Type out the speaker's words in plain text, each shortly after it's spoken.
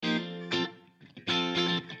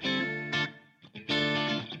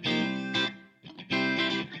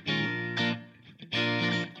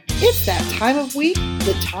It's that time of week,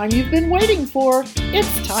 the time you've been waiting for.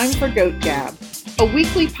 It's time for Goat Gab, a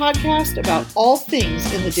weekly podcast about all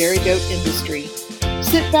things in the dairy goat industry.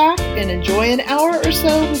 Sit back and enjoy an hour or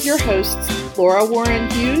so with your hosts, Laura Warren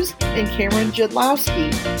Hughes and Cameron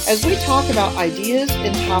Judlowski, as we talk about ideas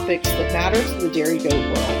and topics that matter to the dairy goat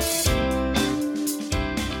world.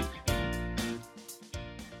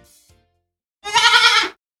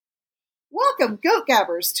 Welcome, Goat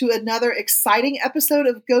Gabbers, to another exciting episode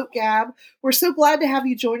of Goat Gab. We're so glad to have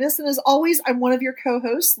you join us, and as always, I'm one of your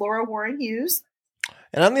co-hosts, Laura Warren Hughes.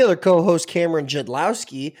 And I'm the other co-host, Cameron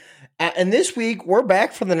Judlowski. And this week, we're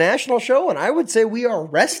back from the national show, and I would say we are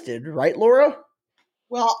rested, right, Laura?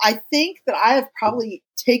 Well, I think that I have probably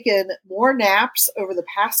taken more naps over the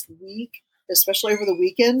past week, especially over the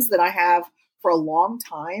weekends, than I have for a long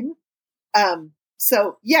time.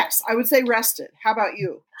 So, yes, I would say rested. How about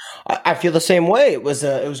you? I feel the same way. It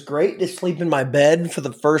was great to sleep in my bed for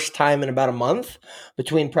the first time in about a month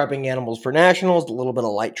between prepping animals for nationals, a little bit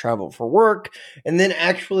of light travel for work, and then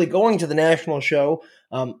actually going to the national show.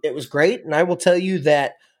 It was great, and I will tell you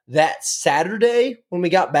that Saturday when we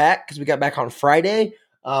got back, because we got back on Friday,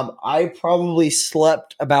 I probably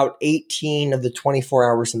slept about 18 of the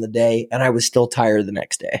 24 hours in the day, and I was still tired the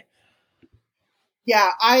next day.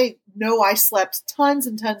 Yeah, I know I slept tons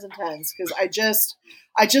and tons and tons because I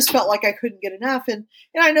just felt like I couldn't get enough. And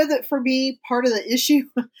I know that for me, part of the issue,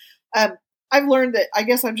 I've learned that I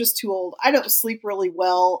guess I'm just too old. I don't sleep really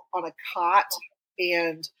well on a cot.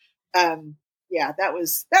 And yeah, that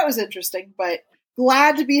was interesting, but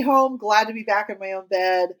glad to be home, glad to be back in my own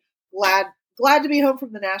bed, glad to be home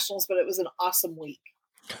from the Nationals, but it was an awesome week.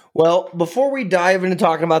 Well, before we dive into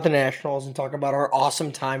talking about the Nationals and talk about our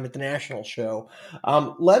awesome time at the National show,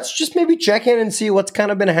 let's just maybe check in and see what's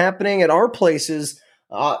kind of been happening at our places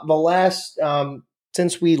the last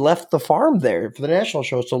since we left the farm there for the National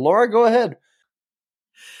show. So, Laura, go ahead.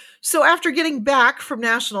 So after getting back from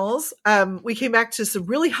Nationals, we came back to some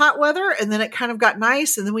really hot weather, and then it kind of got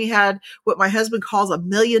nice. And then we had what my husband calls $1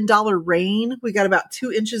 million rain. We got about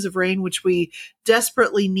 2 inches of rain, which we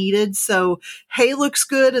desperately needed. So hay looks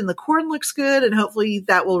good and the corn looks good, and hopefully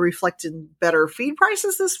that will reflect in better feed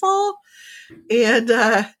prices this fall. And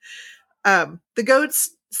the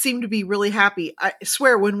goats seem to be really happy. I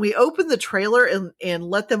swear, when we opened the trailer and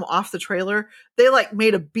let them off the trailer, they like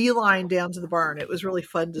made a beeline down to the barn. It was really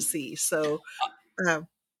fun to see. So,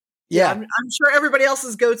 yeah, I'm sure everybody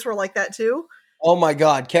else's goats were like that too. Oh my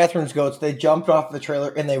God, Catherine's goats, they jumped off the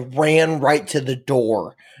trailer and they ran right to the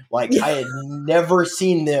door. Like, I had never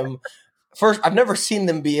seen them. First, I've never seen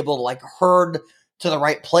them be able to like herd to the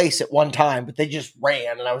right place at one time, but they just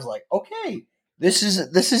ran. And I was like, okay, this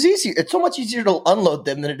is easier. It's so much easier to unload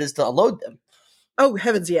them than it is to unload them. Oh,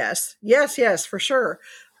 heavens, yes. Yes, for sure.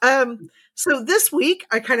 So this week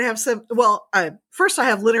I kind of have some, first I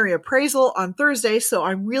have Lineary Appraisal on Thursday, so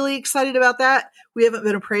I'm really excited about that. We haven't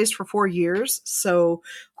been appraised for 4 years, so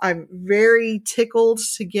I'm very tickled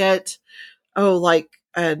to get, a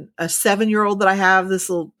 7-year-old that I have. This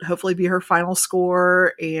will hopefully be her final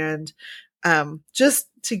score, and just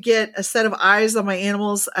to get a set of eyes on my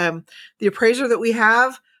animals. The appraiser that we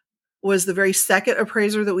have was the very second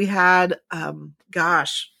appraiser that we had,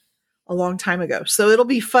 a long time ago. So it'll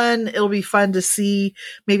be fun. It'll be fun to see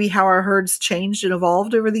maybe how our herds changed and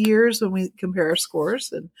evolved over the years when we compare our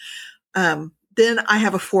scores. And then I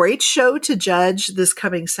have a 4-H show to judge this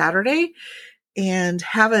coming Saturday, and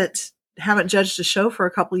haven't judged a show for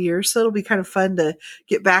a couple of years. So it'll be kind of fun to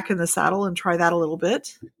get back in the saddle and try that a little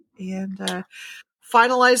bit. And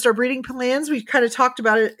finalized our breeding plans. We kind of talked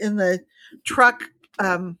about it in the truck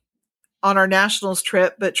on our Nationals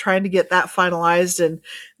trip, but trying to get that finalized and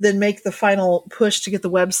then make the final push to get the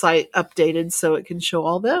website updated so it can show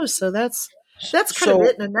all those. So that's kind of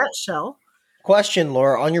it in a nutshell. Question,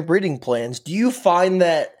 Laura, on your breeding plans, do you find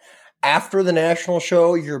that after the National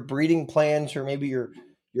show, your breeding plans or maybe your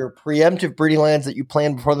preemptive breeding plans that you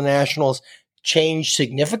planned before the Nationals change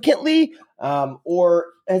significantly? Or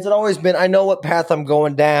has it always been, I know what path I'm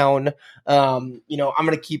going down, I'm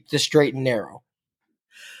going to keep this straight and narrow?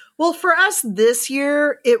 Well, for us this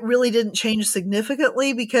year, it really didn't change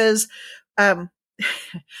significantly because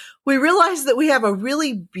we realized that we have a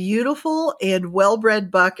really beautiful and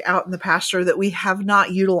well-bred buck out in the pasture that we have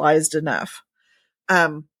not utilized enough.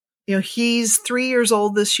 He's 3 years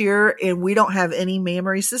old this year, and we don't have any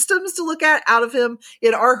mammary systems to look at out of him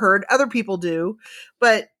in our herd. Other people do,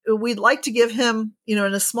 but we'd like to give him, in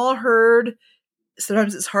a small herd.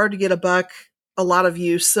 Sometimes it's hard to get a buck a lot of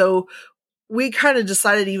use. So we kind of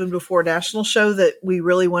decided even before National show that we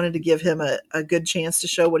really wanted to give him a good chance to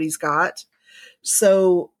show what he's got.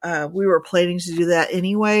 So we were planning to do that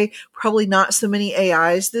anyway. Probably not so many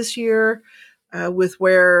AIs this year with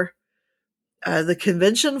where the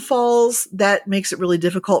convention falls. That makes it really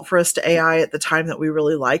difficult for us to AI at the time that we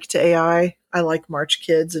really like to AI. I like March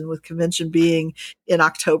Kids, and with convention being in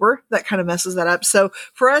October, that kind of messes that up. So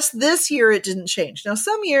for us this year, it didn't change. Now,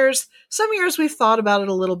 some years we've thought about it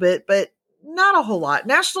a little bit, but not a whole lot.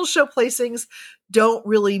 National show placings don't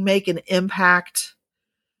really make an impact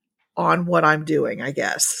on what I'm doing, I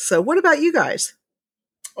guess. So what about you guys?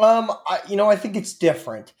 I think it's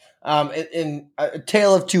different. In a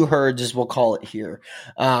tale of two herds, as we'll call it here.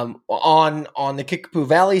 On the Kickapoo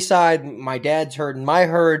Valley side, my dad's herd and my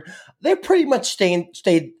herd, they pretty much stayed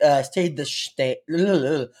the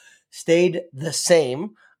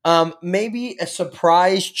same. Maybe a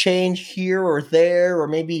surprise change here or there, or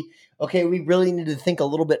maybe okay, we really need to think a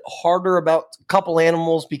little bit harder about a couple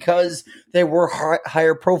animals because they were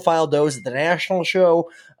higher profile does at the national show.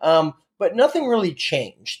 But nothing really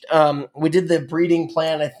changed. We did the breeding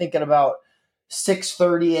plan, I think, at about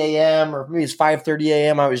 6:30 a.m. or maybe it's 5:30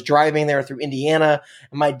 a.m. I was driving there through Indiana,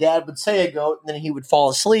 and my dad would say a goat, and then he would fall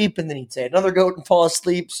asleep, and then he'd say another goat and fall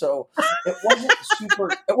asleep. So it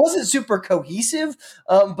wasn't super cohesive,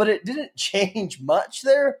 but it didn't change much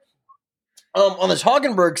there. On the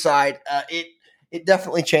Toggenburg side, it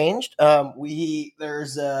definitely changed.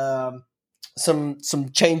 There's some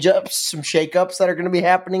change ups, some shake ups that are going to be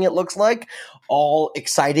happening. It looks like all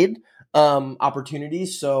excited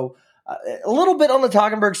opportunities. So a little bit on the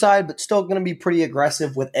Toggenburg side, but still going to be pretty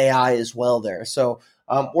aggressive with AI as well there. So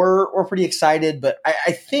we're pretty excited, but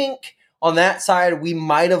I think on that side, we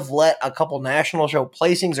might have let a couple national show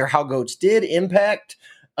placings or how goats did impact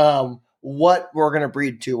what we're going to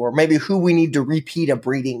breed to, or maybe who we need to repeat a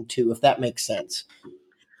breeding to, if that makes sense.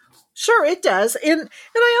 Sure, it does. And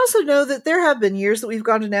I also know that there have been years that we've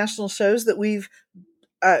gone to national shows that we've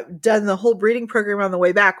done the whole breeding program on the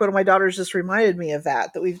way back. One of my daughters just reminded me of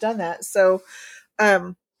that we've done that. So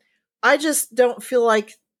I just don't feel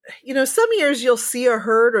like, some years you'll see a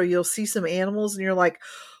herd or you'll see some animals and you're like,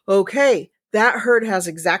 okay, that herd has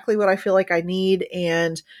exactly what I feel like I need,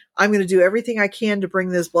 and I'm going to do everything I can to bring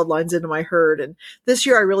those bloodlines into my herd. And this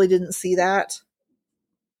year I really didn't see that.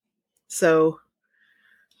 So.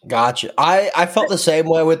 Gotcha. I felt the same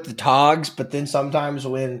way with the Togs, but then sometimes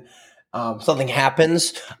when something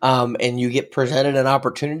happens and you get presented an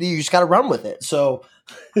opportunity, you just got to run with it. So,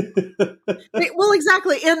 well,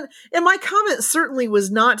 exactly. And my comment certainly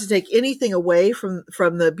was not to take anything away from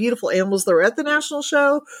the beautiful animals that were at the national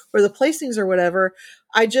show or the placings or whatever.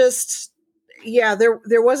 I just,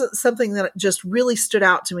 there wasn't something that just really stood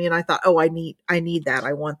out to me, and I thought, oh, I need that.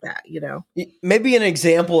 I want that. Maybe an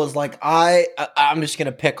example is like I'm going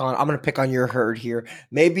to pick on your herd here.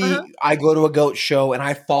 Maybe I go to a goat show and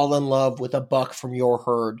I fall in love with a buck from your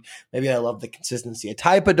herd. Maybe I love the consistency of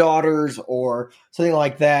type of daughters or something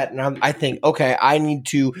like that, and I think, okay, I need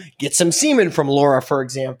to get some semen from Laura, for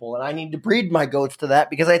example, and I need to breed my goats to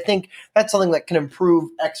that because I think that's something that can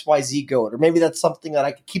improve XYZ goat, or maybe that's something that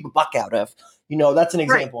I could keep a buck out of. That's an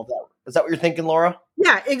example of that. Is that what you're thinking, Laura?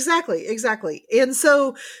 Yeah, exactly. And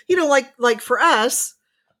so, like for us,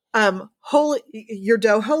 your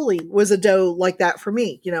doe Holy was a doe like that for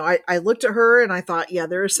me. I looked at her and I thought, yeah,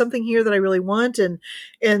 there is something here that I really want.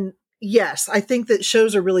 And yes, I think that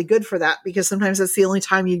shows are really good for that because sometimes that's the only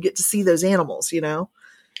time you get to see those animals,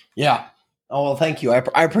 Yeah. Oh, well, thank you.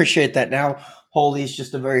 I appreciate that. Now, Holy is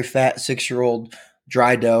just a very fat 6-year-old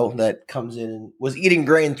dry doe that comes in and was eating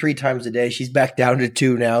grain 3 times a day. She's back down to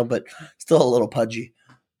 2 now, but still a little pudgy.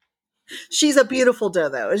 She's a beautiful doe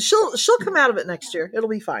though, and she'll come out of it next year. It'll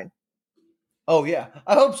be fine. Oh yeah,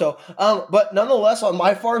 I hope so. But nonetheless, on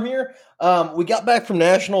my farm here, we got back from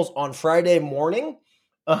nationals on Friday morning.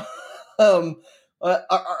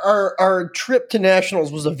 Our trip to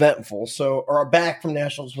nationals was eventful. Or our back from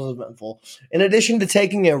nationals was eventful. In addition to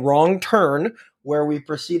taking a wrong turn, where we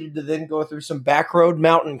proceeded to then go through some back road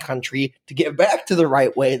mountain country to get back to the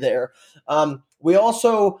right way there. We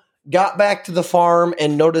also got back to the farm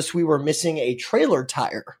and noticed we were missing a trailer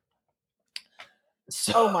tire.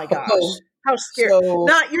 So, oh my gosh. How scary.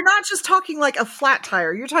 You're not just talking like a flat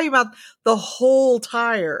tire. You're talking about the whole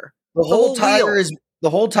tire. The whole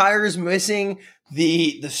tire is missing.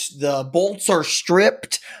 The bolts are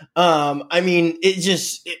stripped.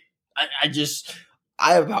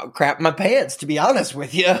 I about crapped my pants, to be honest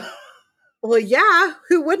with you. Well, yeah,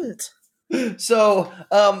 who wouldn't? So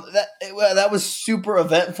that was super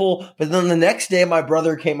eventful. But then the next day, my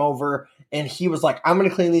brother came over and he was like, "I'm going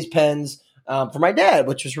to clean these pens for my dad,"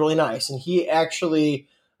 which was really nice. And he actually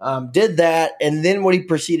Did that, and then what he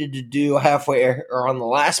proceeded to do halfway or on the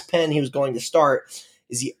last pen he was going to start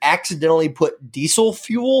is he accidentally put diesel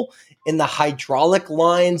fuel in the hydraulic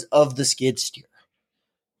lines of the skid steer.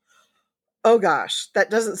 Oh gosh, that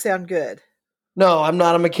doesn't sound good. No, I'm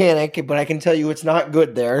not a mechanic, but I can tell you it's not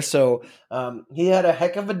good there. So he had a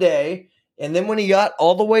heck of a day. And then when he got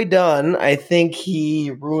all the way done, I think he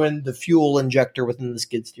ruined the fuel injector within the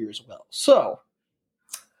skid steer as well. So.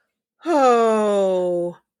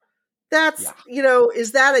 Oh, that's,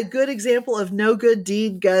 is that a good example of no good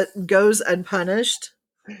deed goes unpunished?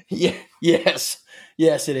 Yeah. Yes,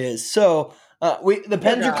 it is. So the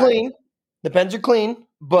pens are clean. The pens are clean,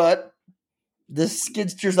 but the skid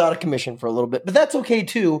steer's out of commission for a little bit. But that's okay,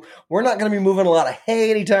 too. We're not going to be moving a lot of hay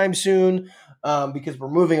anytime soon. Because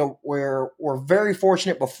we're very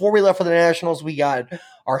fortunate. Before we left for the Nationals, we got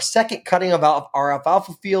our second cutting of our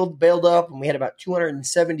alfalfa field baled up, and we had about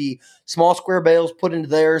 270 small square bales put into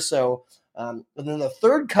there. So, and then the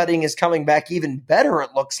third cutting is coming back even better,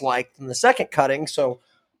 it looks like, than the second cutting. So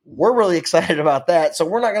we're really excited about that. So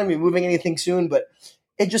we're not going to be moving anything soon, but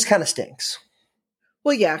it just kind of stinks.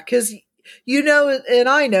 Well, yeah, because and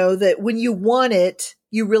I know that when you want it,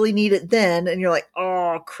 you really need it then, and you're like,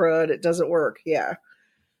 oh, crud, it doesn't work. Yeah.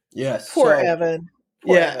 Yes. Poor Evan.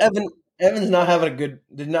 Evan did not have a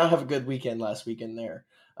good weekend last weekend there.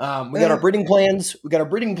 We got our breeding plans. We got our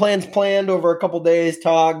breeding plans planned over a couple days.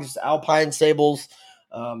 Togs, Alpine Sables.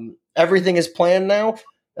 Everything is planned now.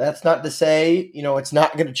 That's not to say, it's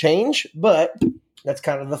not going to change, but that's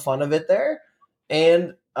kind of the fun of it there.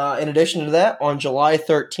 And in addition to that, on July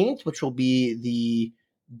 13th, which will be the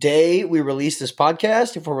day we release this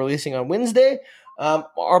podcast, if we're releasing on Wednesday,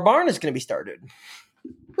 our barn is going to be started.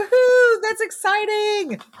 Woohoo! That's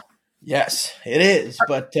exciting. Yes, it is.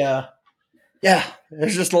 But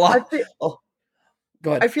there's just a lot. Go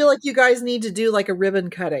ahead. I feel like you guys need to do like a ribbon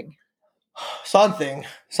cutting. Something,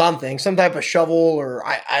 some type of shovel, or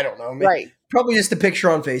I don't know. Right. Probably just a picture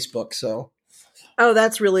on Facebook. So. Oh,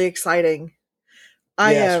 that's really exciting.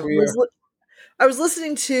 I was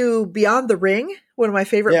listening to Beyond the Ring, one of my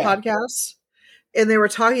favorite podcasts, and they were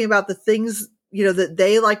talking about the things, that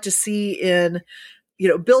they like to see in,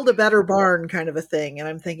 build a better barn kind of a thing. And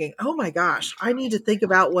I'm thinking, oh my gosh, I need to think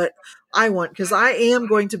about what I want, because I am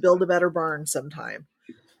going to build a better barn sometime.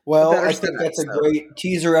 Well, I think that's a great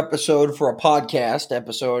teaser episode for a podcast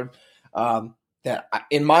episode that,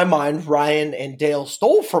 in my mind, Ryan and Dale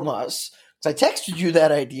stole from us. I texted you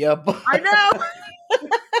that idea. But I know.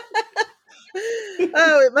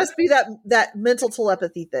 Oh, it must be that mental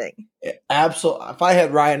telepathy thing. Absolutely. If I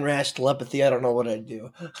had Ryan Rash telepathy, I don't know what I'd do.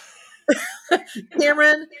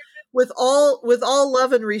 Cameron, with all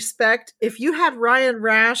love and respect, if you had Ryan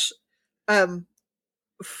Rash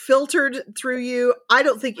filtered through you, I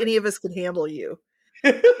don't think any of us could handle you.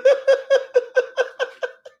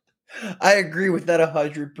 I agree with that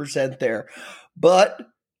 100% there. But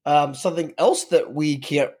something else that we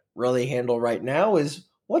can't really handle right now is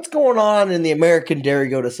what's going on in the American Dairy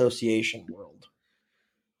Goat Association world.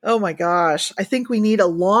 Oh my gosh. I think we need a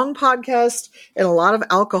long podcast and a lot of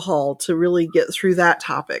alcohol to really get through that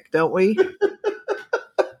topic, don't we?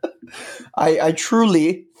 I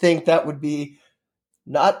truly think that would be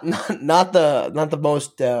not the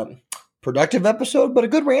most productive episode, but a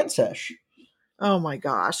good rant sesh. Oh my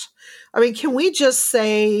gosh. I mean, can we just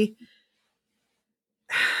say,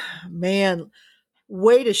 man,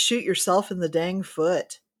 way to shoot yourself in the dang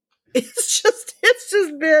foot. It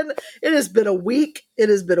has been a week.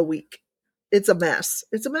 It's a mess.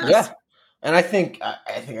 Yeah. And I think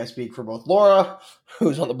I speak for both Laura,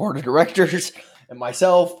 who's on the board of directors, and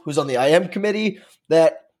myself, who's on the IM committee,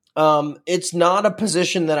 that it's not a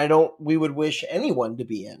position that we would wish anyone to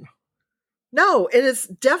be in. No, and it's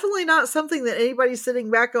definitely not something that anybody's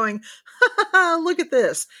sitting back going, ha, ha, look at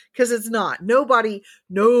this, because it's not. Nobody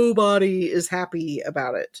is happy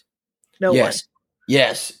about it. No one.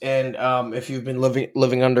 Yes, and if you've been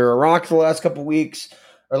living under a rock the last couple weeks,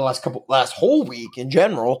 or the last whole week in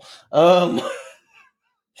general, look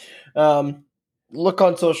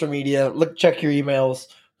on social media, check your emails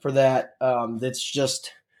for that.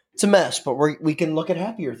 It's a mess, but we can look at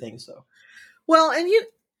happier things though. Well, and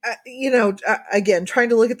again, trying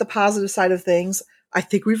to look at the positive side of things, I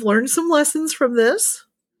think we've learned some lessons from this,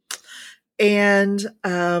 and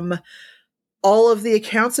all of the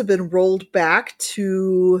accounts have been rolled back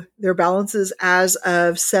to their balances as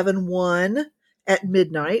of 7/1 at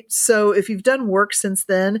midnight. So if you've done work since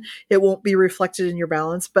then, it won't be reflected in your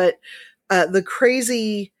balance. But I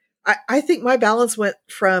think my balance went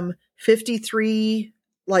from $53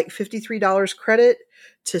 credit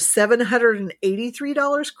to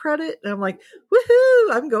 $783 credit. And I'm like,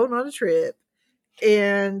 woohoo, I'm going on a trip.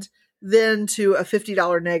 And then to a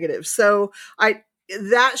 $50 negative. So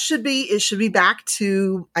it should be back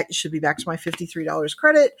to my $53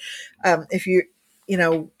 credit. If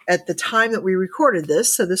at the time that we recorded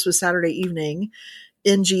this, so this was Saturday evening,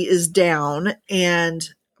 NG is down, and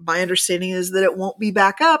my understanding is that it won't be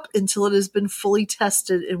back up until it has been fully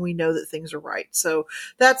tested and we know that things are right. So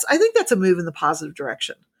I think that's a move in the positive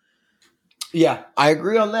direction. Yeah, I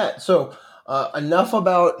agree on that. So enough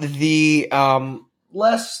about the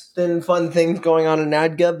less than fun things going on in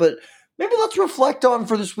ADGA, but maybe let's reflect on,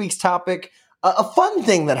 for this week's topic, a fun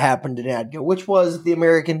thing that happened in ADGA, which was the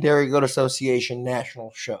American Dairy Goat Association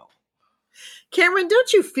National Show. Cameron,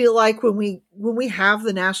 don't you feel like when we have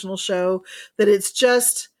the national show that it's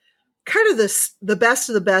just kind of the best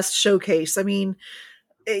of the best showcase? I mean,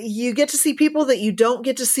 you get to see people that you don't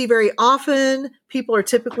get to see very often. People are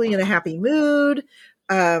typically in a happy mood.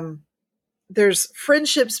 There's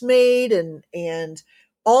friendships made and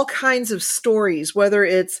all kinds of stories, whether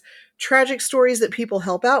it's tragic stories that people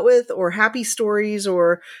help out with or happy stories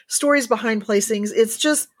or stories behind placings. It's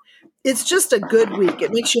just a good week.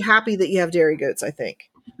 It makes you happy that you have dairy goats, I think.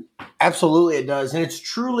 Absolutely it does. And it's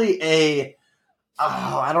truly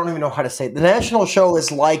I don't even know how to say it. The national show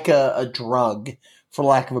is like a drug, for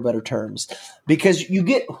lack of better terms, because you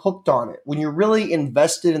get hooked on it when you're really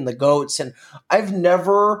invested in the goats. And I've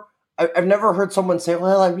never heard someone say,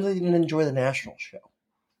 well, I really didn't enjoy the national show.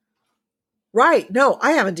 Right. No,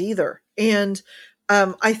 I haven't either. And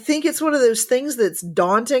I think it's one of those things that's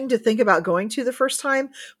daunting to think about going to the first time.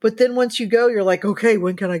 But then once you go, you're like, okay,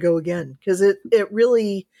 when can I go again? Because it's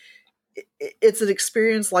an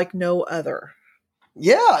experience like no other.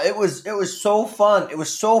 Yeah, it was so fun. It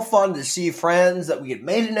was so fun to see friends that we had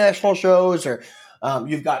made in national shows, or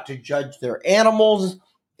you've got to judge their animals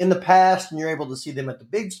in the past and you're able to see them at the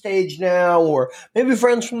big stage now, or maybe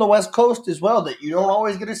friends from the West Coast as well that you don't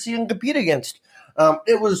always get to see and compete against.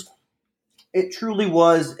 It truly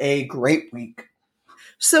was a great week.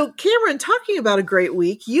 So, Cameron, talking about a great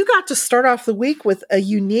week, you got to start off the week with a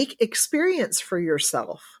unique experience for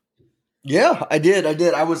yourself. Yeah, I did.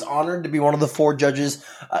 I was honored to be one of the 4 judges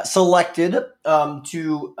selected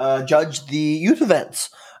to judge the youth events,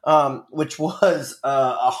 which was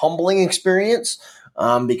a humbling experience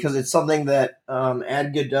because it's something that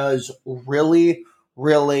ADGA does really,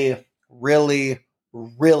 really, really,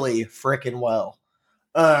 really freaking well.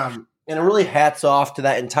 And it really hats off to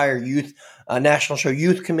that entire youth National Show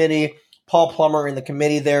Youth Committee. Paul Plummer and the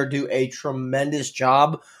committee there do a tremendous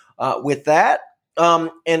job with that.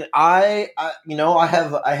 And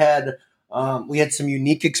we had some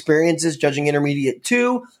unique experiences judging intermediate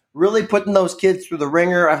 2, really putting those kids through the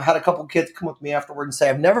ringer. I've had a couple kids come with me afterward and say,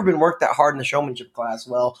 I've never been worked that hard in the showmanship class.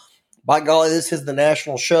 Well, by golly, this is the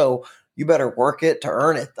national show. You better work it to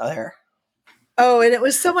earn it there. Oh, and it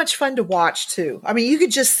was so much fun to watch too. I mean, you could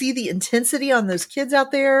just see the intensity on those kids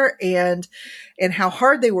out there and how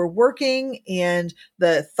hard they were working and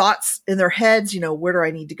the thoughts in their heads, where do I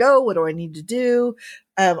need to go? What do I need to do?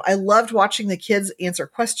 I loved watching the kids answer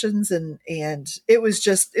questions and it was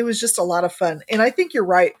just a lot of fun. And I think you're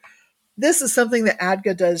right. This is something that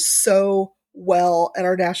ADGA does so well at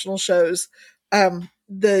our national shows.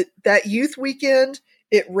 That youth weekend,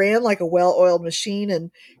 it ran like a well-oiled machine,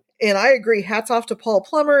 and I agree. Hats off to Paul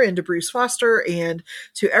Plummer and to Bruce Foster and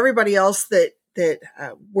to everybody else that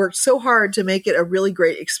worked so hard to make it a really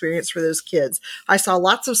great experience for those kids. I saw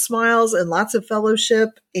lots of smiles and lots of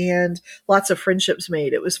fellowship and lots of friendships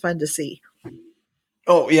made. It was fun to see.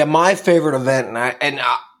 Oh yeah, my favorite event, and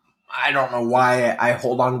I don't know why I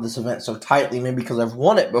hold on to this event so tightly. Maybe because I've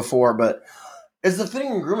won it before, but it's the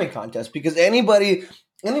fitting and grooming contest because anybody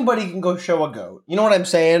can go show a goat. You know what I'm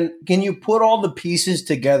saying? Can you put all the pieces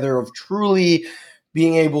together of truly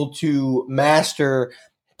being able to master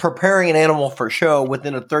preparing an animal for show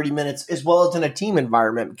within a 30 minutes as well as in a team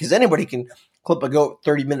environment? Because anybody can clip a goat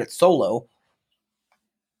 30 minutes solo.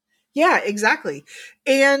 Yeah, exactly.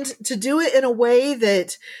 And to do it in a way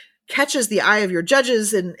that catches the eye of your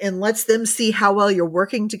judges and lets them see how well you're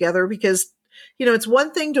working together, because it's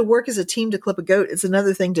one thing to work as a team to clip a goat. It's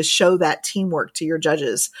another thing to show that teamwork to your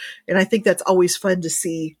judges. And I think that's always fun to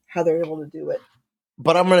see how they're able to do it.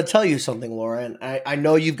 But I'm going to tell you something, Laura, and I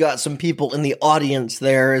know you've got some people in the audience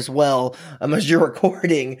there as well as you're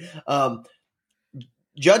recording.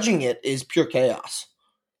 Judging it is pure chaos.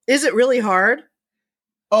 Is it really hard?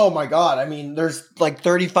 Oh, my God. I mean, there's like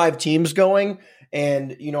 35 teams going,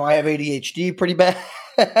 and, I have ADHD pretty bad.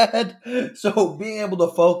 So being able to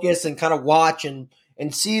focus and kind of watch and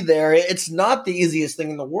see there, it's not the easiest thing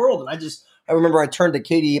in the world. And I remember I turned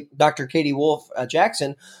to Dr. Katie Wolf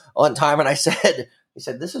Jackson one time, and he said,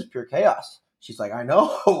 "This is pure chaos." She's like, "I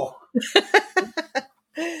know."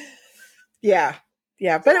 Yeah,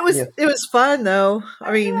 but it was fun though.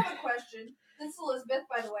 I mean, have a question. This is Elizabeth,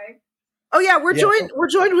 by the way. Oh yeah, we're joined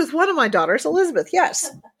with one of my daughters, Elizabeth. Yes.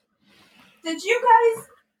 Did you guys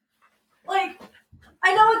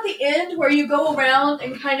I know at the end where you go around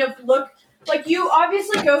and kind of look, you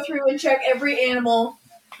obviously go through and check every animal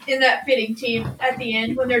in that fitting team at the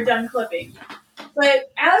end when they're done clipping.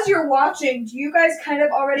 But as you're watching, do you guys kind of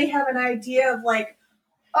already have an idea of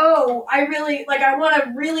oh, I really, I want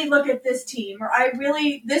to really look at this team, or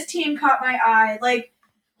this team caught my eye.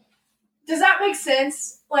 Does that make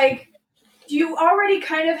sense? Do you already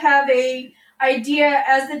kind of have a idea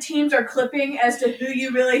as the teams are clipping as to who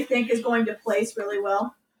you really think is going to place really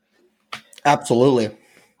well? Absolutely.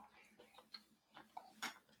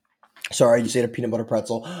 Sorry, you said a peanut butter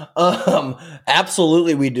pretzel.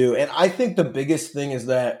 Absolutely we do. And I think the biggest thing is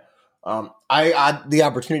that I had the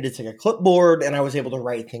opportunity to take a clipboard, and I was able to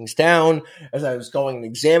write things down as I was going and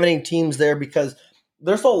examining teams there, because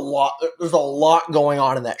there's a lot going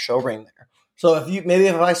on in that show ring there. So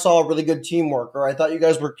if I saw really good teamwork, or I thought you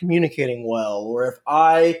guys were communicating well, or if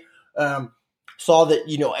I saw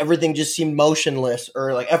that, everything just seemed motionless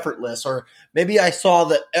or effortless, or maybe I saw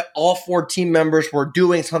that all 4 team members were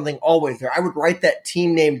doing something always there, I would write that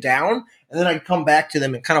team name down, and then I'd come back to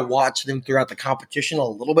them and kind of watch them throughout the competition a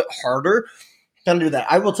little bit harder. Kind of do that.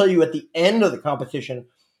 I will tell you, at the end of the competition,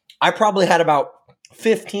 I probably had about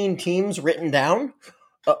 15 teams written down.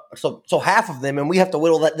 So half of them, and we have to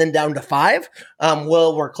whittle that then down to 5.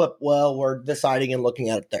 We're deciding and looking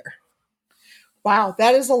at it there. Wow,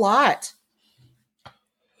 that is a lot.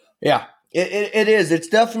 Yeah, it is. It's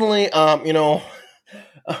definitely, for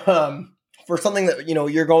something that,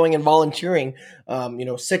 you're going and volunteering,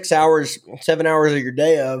 6 hours, 7 hours of your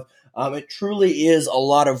day of, it truly is a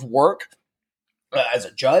lot of work as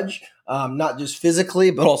a judge, not just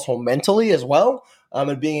physically, but also mentally as well,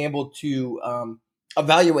 and being able to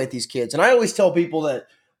evaluate these kids. And I always tell people that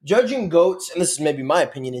judging goats, and this is maybe my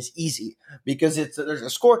opinion, is easy, because there's a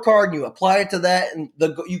scorecard and you apply it to that, and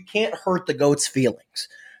you can't hurt the goat's feelings.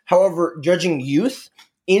 However, judging youth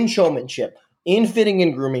in showmanship, in fitting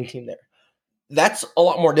and grooming team that's a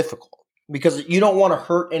lot more difficult, because you don't want to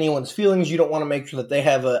hurt anyone's feelings. You don't want to make sure that they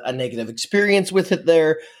have a negative experience with it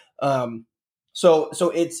there. So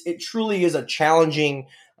it truly is a challenging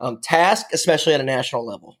task, especially at a national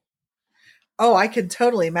level. Oh, I could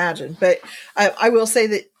totally imagine. But I will say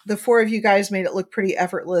that the 4 of you guys made it look pretty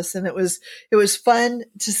effortless, and it was fun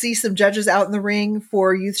to see some judges out in the ring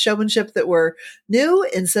for youth showmanship that were new,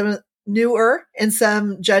 and some newer, and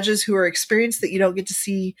some judges who are experienced that you don't get to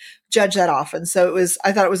see judge that often. So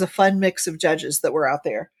I thought it was a fun mix of judges that were out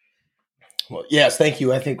there. Well, yes, thank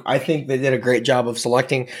you. I think they did a great job of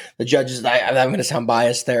selecting the judges. I'm going to sound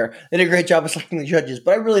biased there. They did a great job of selecting the judges,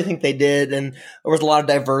 but I really think they did, and there was a lot of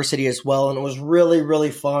diversity as well. And it was really,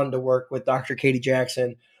 really fun to work with Dr. Katie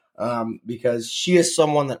Jackson, because she is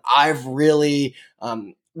someone that I've really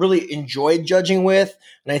enjoyed judging with,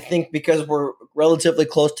 and I think because we're relatively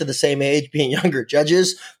close to the same age, being younger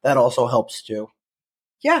judges, that also helps too.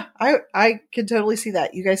 Yeah, I can totally see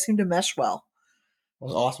that. You guys seem to mesh well.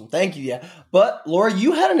 Was awesome. Thank you. Yeah. But Laura,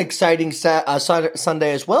 you had an exciting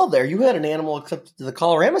Sunday as well there. You had an animal accepted to the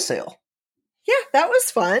Colorama sale. Yeah, that was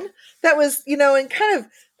fun. That was, and kind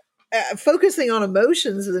of focusing on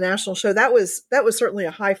emotions of the national show. That was certainly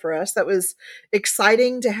a high for us. That was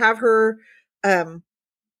exciting to have her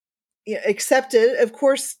accepted. Of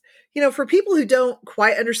course, for people who don't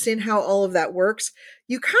quite understand how all of that works,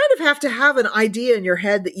 you kind of have to have an idea in your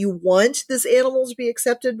head that you want this animal to be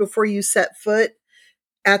accepted before you set foot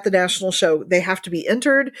at the national show. They have to be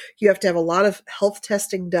entered. You have to have a lot of health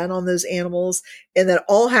testing done on those animals, and that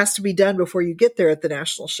all has to be done before you get there at the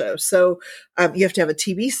national show. So you have to have a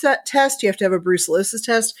TB test. You have to have a brucellosis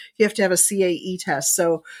test. You have to have a CAE test.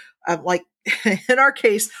 So in our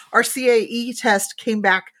case, our CAE test came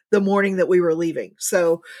back the morning that we were leaving.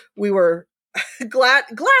 So we were glad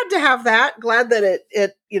to have that. Glad that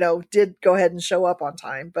it did go ahead and show up on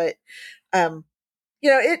time. But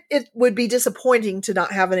it would be disappointing to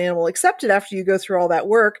not have an animal accepted after you go through all that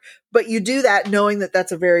work, but you do that knowing that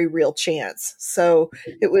that's a very real chance. So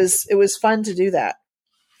it was fun to do that.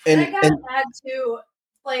 And I gotta add too,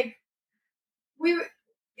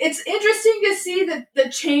 it's interesting to see the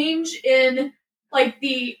change in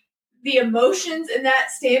the emotions in that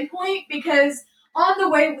standpoint, because on the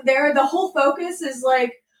way there, the whole focus is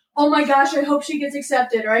oh my gosh, I hope she gets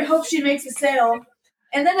accepted, or I hope she makes a sale.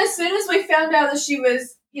 And then as soon as we found out that she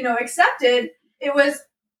was, accepted, it was,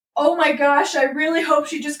 oh my gosh, I really hope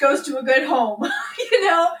she just goes to a good home. you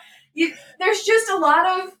know, there's just a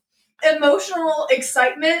lot of emotional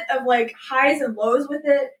excitement of like highs and lows with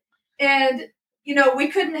it. And, we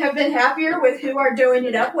couldn't have been happier with who we're doing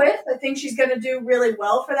it up with. I think she's going to do really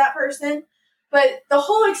well for that person. But the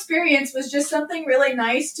whole experience was just something really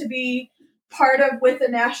nice to be part of with the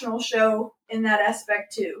national show in that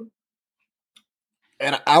aspect too.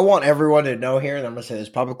 And I want everyone to know here, and I'm going to say this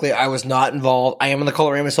publicly, I was not involved. I am in the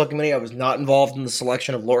Colorama Subcommittee. I was not involved in the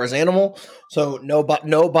selection of Laura's animal, so no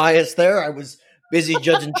bias there. I was busy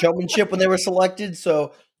judging showmanship when they were selected,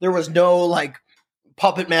 so there was no, like,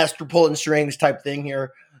 puppet master pulling strings type thing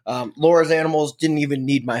here. Laura's animals didn't even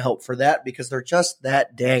need my help for that because they're just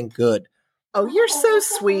that dang good. Oh, you're so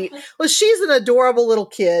sweet. Well, she's an adorable little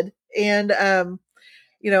kid, and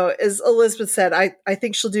as Elizabeth said, I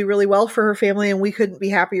think she'll do really well for her family, and we couldn't be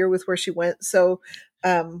happier with where she went. So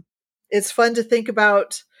it's fun to think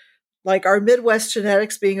about like our Midwest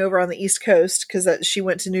genetics being over on the East Coast because she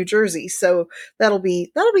went to New Jersey. So that'll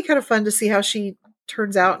be kind of fun to see how she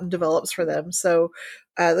turns out and develops for them. So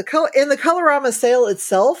the Colorama sale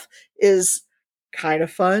itself is kind of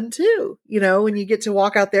fun too. When you get to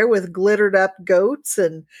walk out there with glittered up goats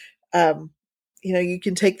and you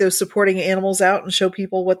can take those supporting animals out and show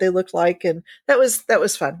people what they looked like. And that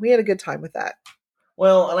was fun. We had a good time with that.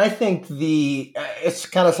 Well, and I think it's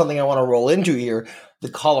kind of something I want to roll into here. The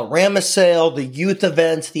Colorama sale, the youth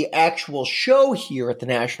events, the actual show here at the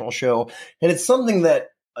national show. And it's something that,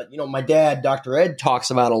 my dad, Dr. Ed, talks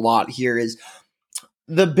about a lot here is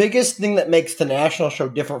the biggest thing that makes the national show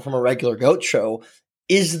different from a regular goat show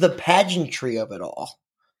is the pageantry of it all.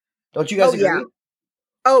 Don't you guys agree? Yeah.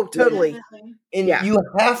 Oh, totally. And you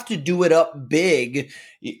have to do it up big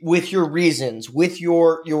with your reasons, with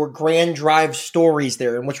your grand drive stories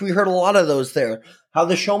there, in which we heard a lot of those there, how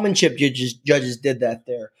the showmanship judges did that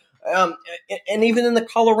there. And even in the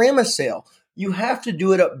Colorama sale, you have to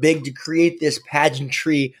do it up big to create this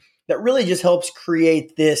pageantry that really just helps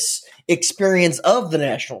create this experience of the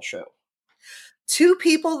national show. Two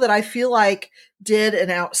people that I feel like did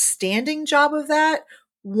an outstanding job of that.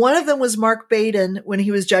 One of them was Mark Baden when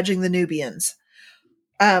he was judging the Nubians.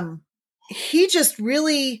 He just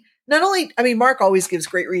really, Mark always gives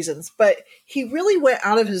great reasons, but he really went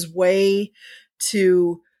out of his way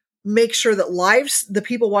to make sure that the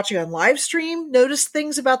people watching on live stream noticed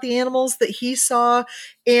things about the animals that he saw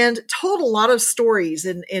and told a lot of stories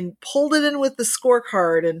and pulled it in with the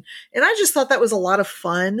scorecard. And I just thought that was a lot of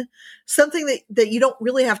fun, something that you don't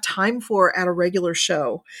really have time for at a regular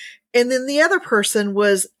show. And then the other person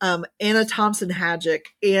was Anna Thompson Hadjick.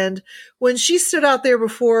 And when she stood out there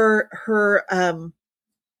before her, I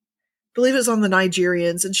believe it was on the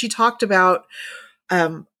Nigerians, and she talked about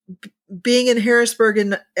being in Harrisburg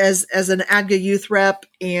as an ADGA youth rep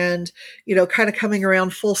and, kind of coming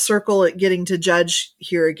around full circle at getting to judge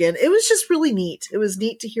here again. It was just really neat. It was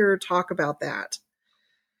neat to hear her talk about that.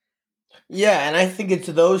 Yeah, and I think it's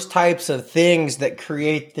those types of things that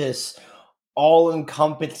create this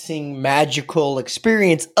all-encompassing magical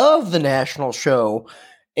experience of the national show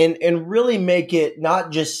and really make it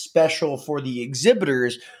not just special for the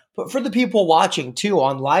exhibitors, but for the people watching too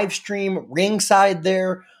on live stream, ringside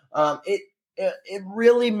there. It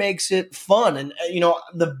really makes it fun. And,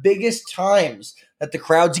 the biggest times that the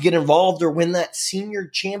crowds get involved are when that senior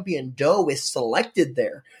champion doe is selected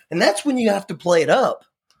there. And that's when you have to play it up.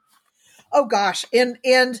 Oh gosh.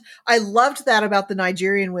 And I loved that about the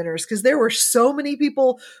Nigerian winners because there were so many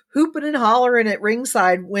people hooping and hollering at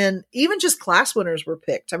ringside when even just class winners were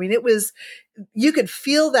picked. I mean, you could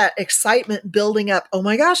feel that excitement building up. Oh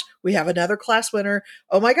my gosh, we have another class winner.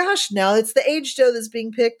 Oh my gosh, now it's the age doe that's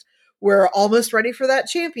being picked. We're almost ready for that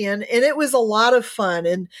champion. And it was a lot of fun.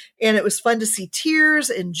 And it was fun to see tears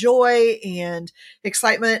and joy and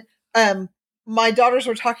excitement. My daughters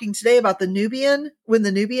were talking today about when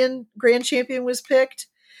the Nubian grand champion was picked,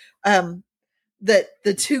 that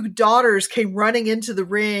the two daughters came running into the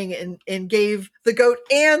ring and gave the goat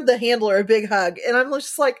and the handler a big hug. And I'm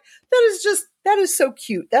just like, that is so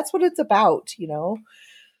cute. That's what it's about,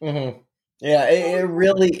 Mm-hmm. Yeah, it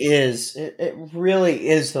really is. It really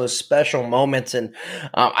is those special moments. And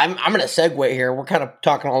I'm going to segue here. We're kind of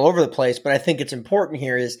talking all over the place, but I think it's important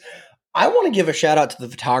here is I want to give a shout out to the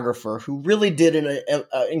photographer who really did an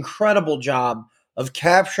incredible job of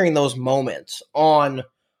capturing those moments in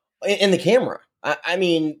the camera. I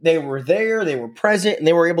mean, they were there, they were present, and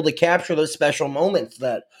they were able to capture those special moments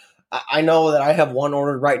that I know that I have one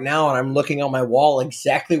ordered right now, and I'm looking on my wall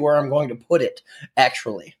exactly where I'm going to put it,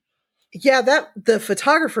 actually. Yeah, the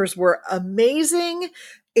photographers were amazing,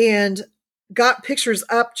 and got pictures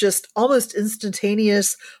up just almost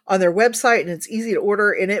instantaneous on their website, and it's easy to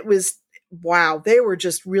order. And it was, wow, they were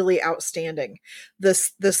just really outstanding. The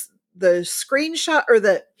screenshot or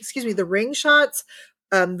the ring shots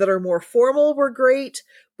that are more formal were great,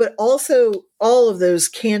 but also all of those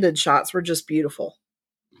candid shots were just beautiful.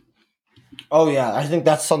 Oh yeah, I think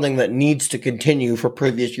that's something that needs to continue for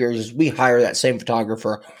previous years is we hire that same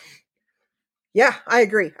photographer. Yeah, I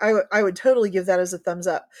agree. I would totally give that as a thumbs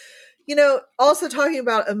up. Also talking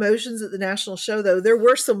about emotions at the national show, though, there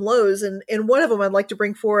were some lows, and one of them I'd like to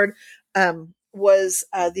bring forward was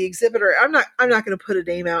the exhibitor. I'm not going to put a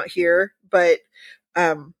name out here, but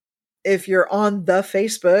if you're on the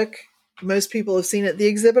Facebook, most people have seen it. The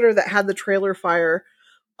exhibitor that had the trailer fire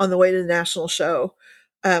on the way to the national show.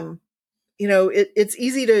 It's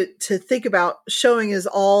easy to think about showing as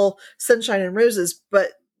all sunshine and roses,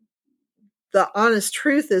 but the honest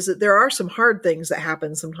truth is that there are some hard things that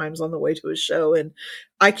happen sometimes on the way to a show. And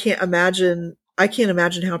I can't imagine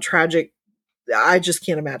how tragic. I just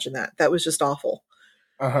can't imagine that. That was just awful.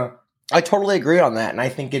 Uh-huh. I totally agree on that. And I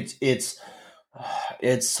think it's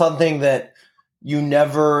something that you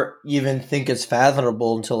never even think is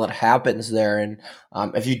fathomable until it happens there. And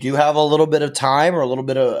if you do have a little bit of time or a little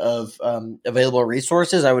bit of available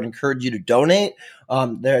resources, I would encourage you to donate.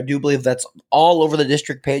 There, I do believe that's all over the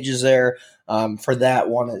district pages there for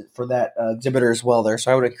that exhibitor as well there.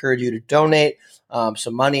 So I would encourage you to donate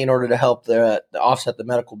some money in order to help the offset the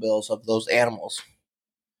medical bills of those animals.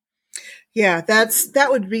 Yeah, that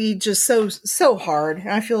would be just so hard. And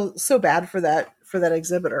I feel so bad for that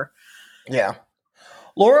exhibitor. Yeah.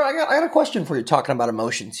 Laura, I got a question for you talking about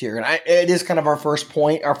emotions here. And it is kind of our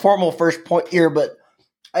formal first point here, but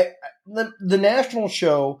the national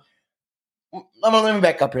show, let me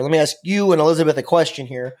back up here. Let me ask you and Elizabeth a question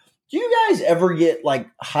here. Do you guys ever get like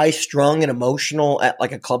high strung and emotional at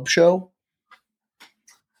like a club show?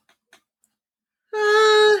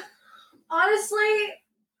 Honestly,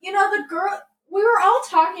 we were all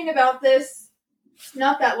talking about this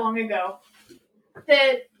not that long ago,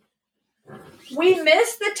 that we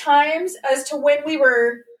miss the times as to when we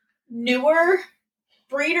were newer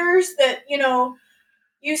breeders that,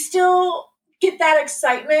 you still get that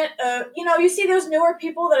excitement of, you see those newer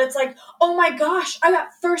people that it's like, oh my gosh, I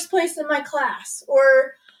got first place in my class,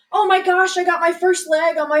 or, oh my gosh, I got my first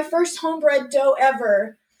leg on my first homebred doe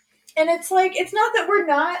ever. And it's like, it's not that we're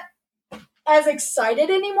not as excited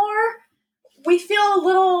anymore. We feel a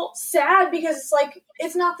little sad because it's like,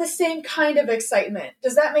 it's not the same kind of excitement.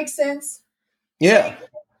 Does that make sense? Yeah.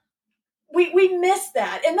 We miss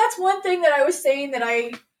that. And that's one thing that I was saying that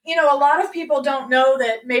a lot of people don't know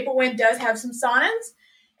that Maple Wind does have some Saanens.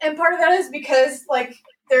 And part of that is because, like,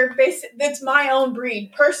 it's my own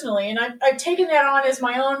breed personally. And I've taken that on as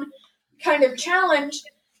my own kind of challenge.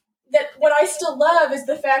 That what I still love is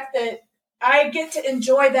the fact that I get to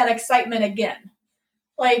enjoy that excitement again.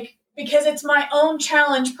 Like, because it's my own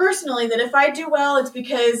challenge personally that if I do well, it's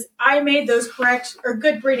because I made those correct or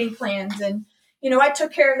good breeding plans. And, I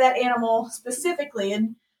took care of that animal specifically.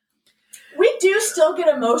 And we do still get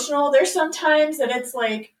emotional. There's sometimes that it's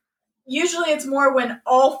like, usually it's more when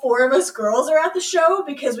all four of us girls are at the show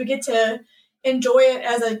because we get to enjoy it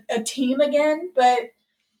as a team again. But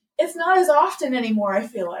it's not as often anymore, I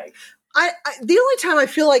feel like. The only time I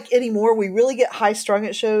feel like anymore we really get high strung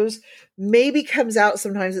at shows maybe comes out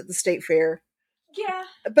sometimes at the state fair. Yeah.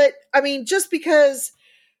 But I mean, just because,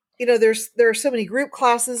 there are so many group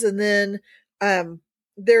classes, and then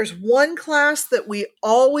there's one class that we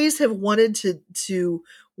always have wanted to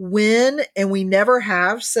win and we never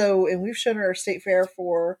have. So, and we've shown our state fair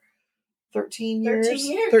for 13 years.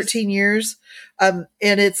 And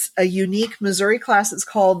it's a unique Missouri class. It's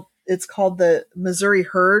called the Missouri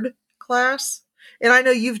Herd class. And I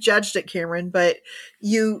know you've judged it, Cameron, but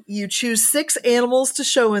you choose 6 animals to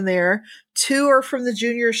show in there. 2 are from the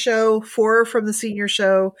junior show, 4 are from the senior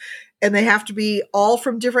show, and they have to be all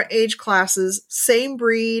from different age classes, same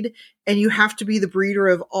breed, and you have to be the breeder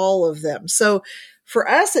of all of them. So for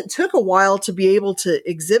us, it took a while to be able to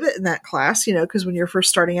exhibit in that class, because when you're first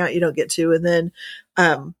starting out, you don't get to. And then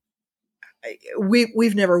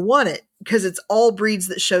we've never won it because it's all breeds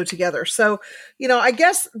that show together. So, I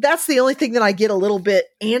guess that's the only thing that I get a little bit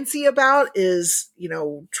antsy about is,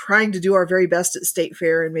 trying to do our very best at state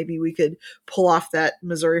fair, and maybe we could pull off that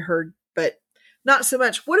Missouri Herd, but not so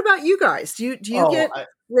much. What about you guys? Do you get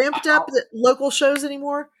ramped up at local shows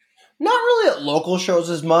anymore? Not really at local shows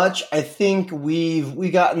as much. I think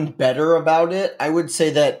we've gotten better about it. I would say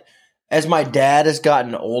that as my dad has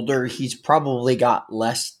gotten older, he's probably got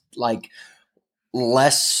less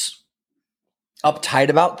uptight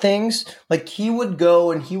about things. Like he would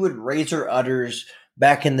go and he would raise her udders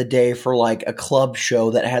back in the day for like a club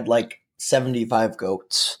show that had like 75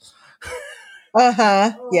 goats.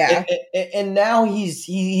 Yeah. And now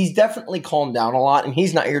he's definitely calmed down a lot, and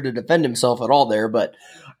he's not here to defend himself at all there. But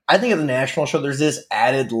I think at the national show, there's this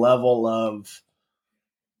added level of,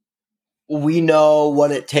 we know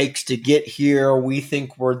what it takes to get here. We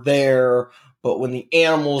think we're there. But when the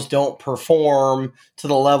animals don't perform to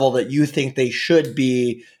the level that you think they should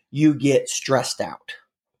be, you get stressed out.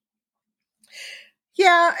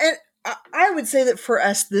 Yeah, and I would say that for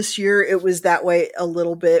us this year, it was that way a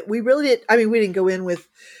little bit. We really did. I mean, we didn't go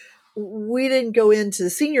into the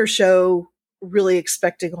senior show really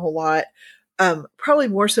expecting a whole lot. Probably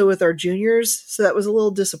more so with our juniors. So that was a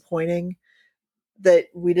little disappointing that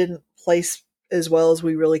we didn't place as well as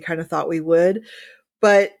we really kind of thought we would.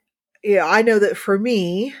 But yeah, I know that for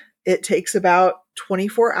me, it takes about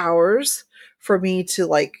 24 hours for me to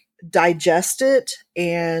like digest it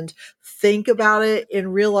and think about it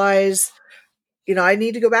and realize, I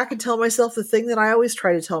need to go back and tell myself the thing that I always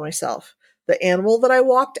try to tell myself. The animal that I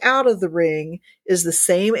walked out of the ring is the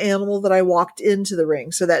same animal that I walked into the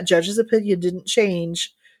ring. So that judge's opinion didn't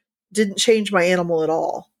change my animal at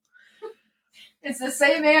all. It's the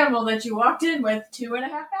same animal that you walked in with 2.5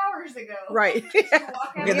 hours ago. Right.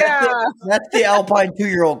 That's the Alpine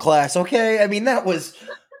 2-year-old class. Okay. I mean,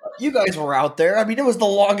 you guys were out there. I mean, it was the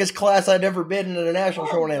longest class I'd ever been in a national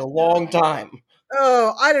show in a long time.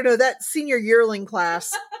 Oh, I don't know. That senior yearling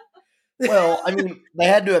class. Well, I mean, they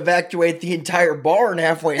had to evacuate the entire barn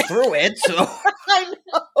halfway through it, so. I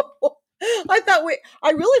know.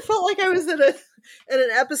 I really felt like I was in an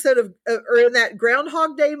episode or in that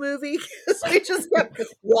Groundhog Day movie, because we just kept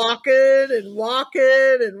walking and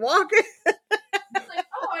walking and walking. It's like,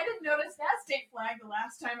 I didn't notice that state flag the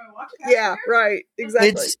last time I walked past Yeah, here. right.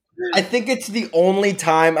 Exactly. I think it's the only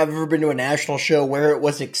time I've ever been to a national show where it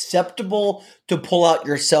was acceptable to pull out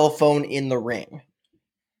your cell phone in the ring.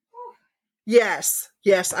 Yes,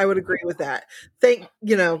 I would agree with that. That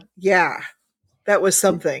was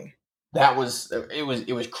something. It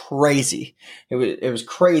was crazy. It was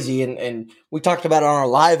crazy. And we talked about it on our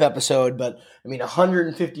live episode, but I mean,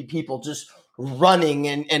 150 people just running.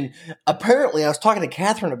 And apparently I was talking to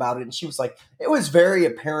Catherine about it, and she was like, it was very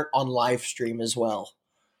apparent on live stream as well.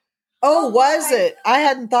 Oh, was it? I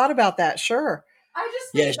hadn't thought about that. Sure. I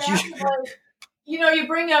just think you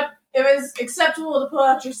bring up it was acceptable to pull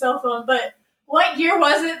out your cell phone, but what year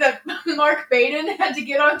was it that Mark Baden had to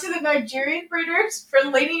get onto the Nigerian breeders for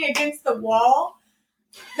leaning against the wall?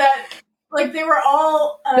 That, like, they were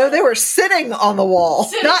all... no, they were sitting on the wall,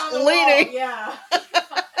 not leaning. Yeah.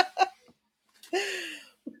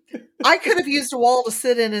 I could have used a wall to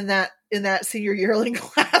sit in that senior yearling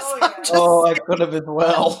class. I could have as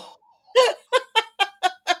well.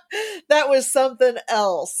 That was something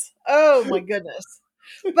else. Oh my goodness.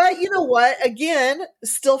 But you know what? Again,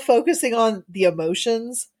 still focusing on the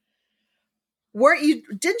emotions.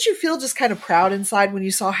 Didn't you feel just kind of proud inside when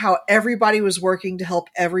you saw how everybody was working to help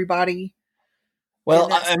everybody? Well,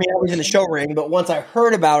 I mean, I was in the show ring, but once I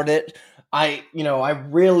heard about it, I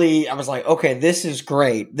was like, okay, this is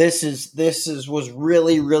great. This was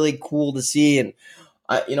really, really cool to see. And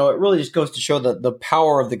it really just goes to show the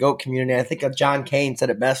power of the goat community. I think John Kane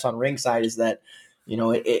said it best on Ringside, is that,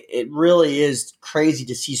 it really is crazy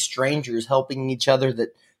to see strangers helping each other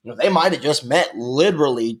that, they might have just met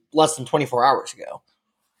literally less than 24 hours ago.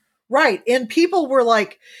 Right. And people were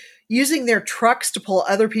like using their trucks to pull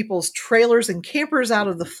other people's trailers and campers out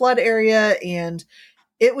of the flood area. And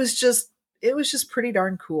it was just pretty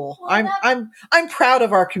darn cool. Well, I'm proud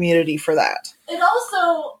of our community for that. It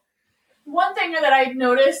also, one thing that I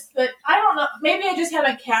noticed that I don't know, maybe I just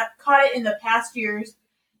haven't caught it in the past years,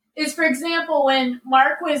 is, for example, when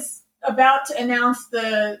Mark was about to announce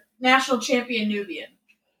the national champion Nubian,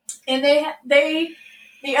 and the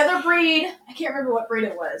other breed, I can't remember what breed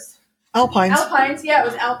it was. Alpines. Yeah, it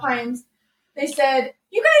was Alpines. They said,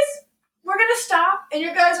 you guys, we're going to stop, and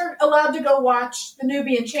you guys are allowed to go watch the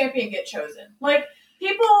Nubian champion get chosen. Like,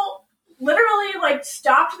 people literally,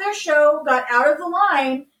 stopped their show, got out of the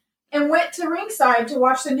line, and went to ringside to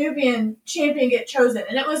watch the Nubian champion get chosen.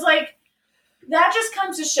 And it was like, that just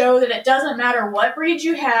comes to show that it doesn't matter what breed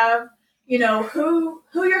you have, who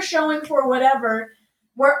you're showing for, whatever.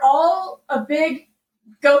 We're all a big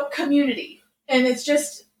goat community. And it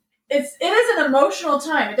is an emotional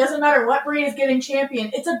time. It doesn't matter what breed is getting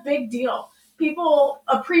champion. It's a big deal. People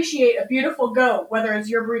appreciate a beautiful goat, whether it's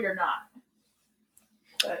your breed or not.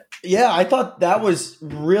 But. Yeah, I thought that was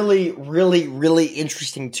really, really, really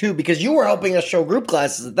interesting too, because you were helping us show group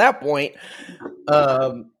classes at that point.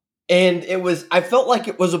 And I felt like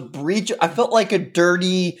it was a breach. I felt like a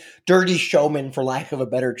dirty showman, for lack of a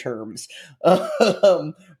better terms,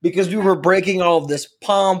 because we were breaking all of this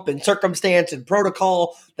pomp and circumstance and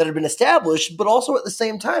protocol that had been established. But also at the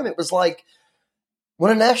same time, it was like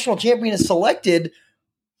when a national champion is selected,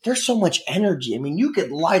 there's so much energy. I mean, you could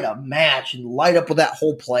light a match and light up with that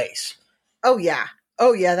whole place. Oh yeah.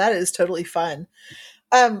 That is totally fun.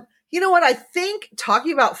 You know what? I think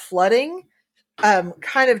talking about flooding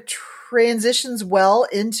kind of transitions well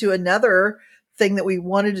into another thing that we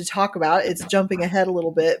wanted to talk about. It's jumping ahead a little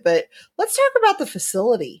bit, but let's talk about the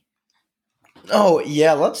facility. Oh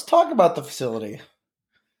yeah, let's talk about the facility.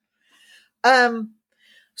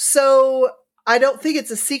 So I don't think it's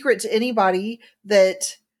a secret to anybody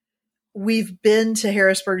that we've been to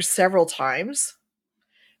Harrisburg several times.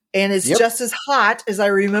 And it's just as hot as I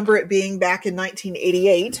remember it being back in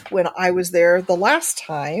 1988 when I was there the last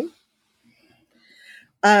time.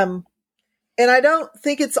 And I don't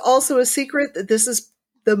think it's also a secret that this is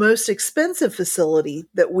the most expensive facility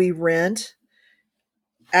that we rent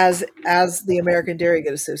as the American Dairy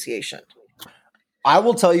Good Association. I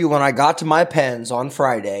will tell you, when I got to my pens on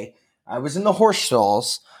Friday, I was in the horse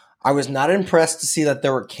stalls. I was not impressed to see that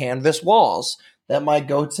there were canvas walls that my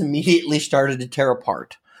goats immediately started to tear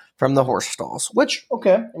apart from the horse stalls, which,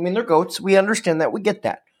 okay, I mean, they're goats. We understand that. We get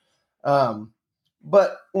that.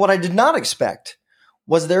 But what I did not expect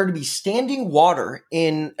was there to be standing water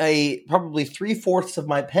in probably 3/4 of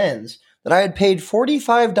my pens that I had paid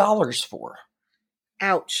 $45 for.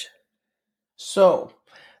 Ouch. So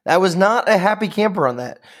I was not a happy camper on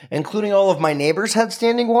that, including all of my neighbors had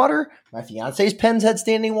standing water. My fiance's pens had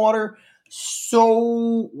standing water.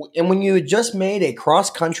 So, and when you had just made a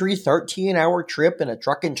cross-country 13-hour trip in a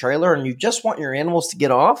truck and trailer and you just want your animals to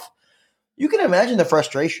get off, you can imagine the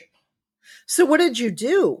frustration. So what did you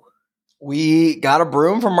do? We got a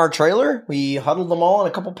broom from our trailer. We huddled them all in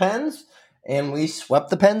a couple pens, and we swept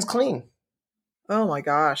the pens clean. Oh my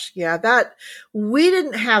gosh. Yeah, we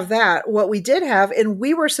didn't have that. What we did have, and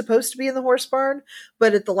we were supposed to be in the horse barn,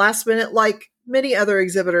 but at the last minute, like many other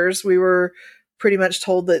exhibitors, we were pretty much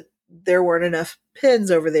told that there weren't enough pens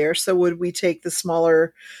over there. So would we take the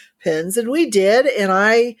smaller pens? And we did, and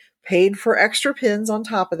I paid for extra pens on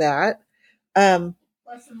top of that. Lesson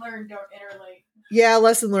learned, don't interlate. Yeah,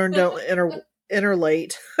 lesson learned, don't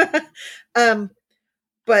interlate.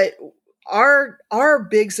 But our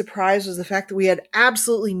big surprise was the fact that we had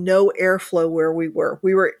absolutely no airflow where we were.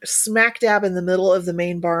 We were smack dab in the middle of the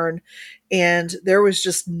main barn, and there was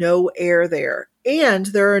just no air there. And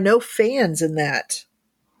there are no fans in that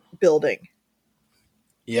building.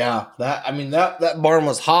 Yeah, that barn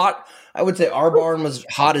was hot. I would say our barn was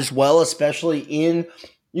hot as well, especially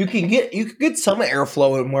you could get some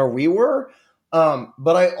airflow in where we were.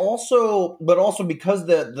 But also because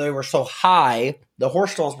they were so high, the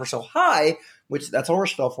horse stalls were so high, which that's a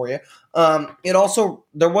horse stall for you.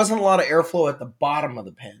 There wasn't a lot of airflow at the bottom of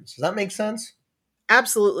the pens. Does that make sense?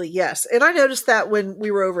 Absolutely. Yes. And I noticed that when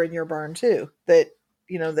we were over in your barn too, that,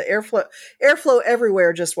 the airflow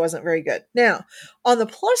everywhere just wasn't very good. Now, on the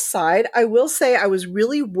plus side, I will say I was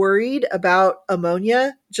really worried about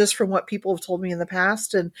ammonia, just from what people have told me in the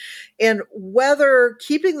past, and whether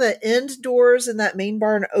keeping the end doors in that main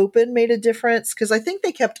barn open made a difference, because I think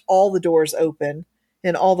they kept all the doors open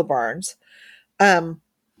in all the barns.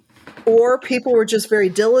 Or people were just very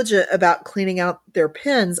diligent about cleaning out their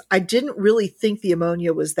pens. I didn't really think the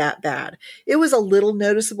ammonia was that bad. It was a little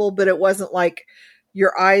noticeable, but it wasn't like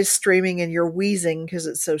your eyes streaming and you're wheezing because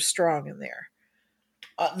it's so strong in there.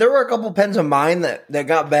 There were a couple pens of mine that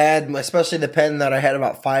got bad, especially the pen that I had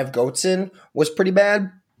about 5 goats in was pretty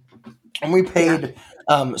bad. And we paid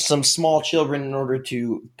some small children in order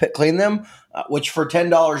to clean them, which for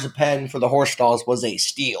 $10 a pen for the horse stalls was a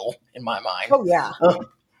steal in my mind. Oh, yeah.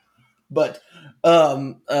 But,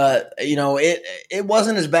 it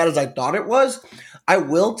wasn't as bad as I thought it was. I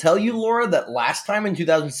will tell you, Laura, that last time in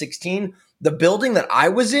 2016, the building that I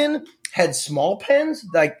was in had small pens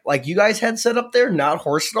like you guys had set up there, not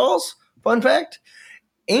horse stalls. Fun fact.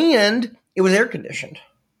 And it was air conditioned.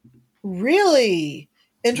 Really?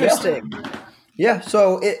 Interesting. Yeah.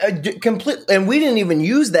 So it and we didn't even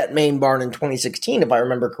use that main barn in 2016, if I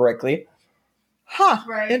remember correctly. Huh.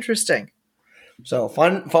 Right. Interesting. So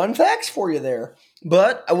fun facts for you there.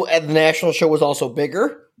 But the national show was also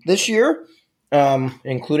bigger this year,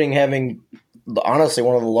 including having honestly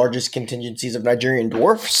one of the largest contingencies of Nigerian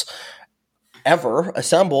dwarfs ever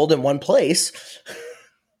assembled in one place.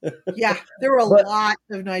 Yeah, there were a lot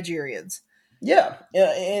of Nigerians. Yeah,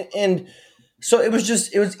 and so it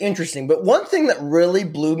was interesting. But one thing that really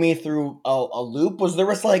blew me through a loop was there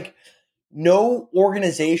was like no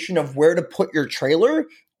organization of where to put your trailer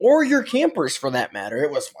or your campers for that matter. It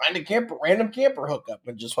was find a camper, random camper hookup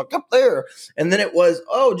and just hook up there. And then it was,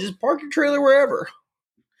 just park your trailer wherever.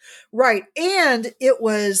 Right. And it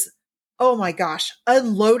was, oh my gosh,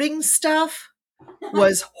 unloading stuff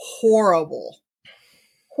was horrible.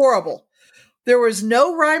 Horrible. There was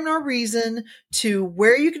no rhyme nor reason to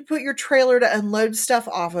where you could put your trailer to unload stuff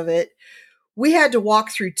off of it. We had to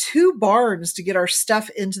walk through 2 barns to get our stuff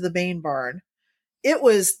into the main barn. It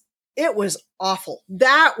was awful.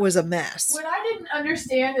 That was a mess. What I didn't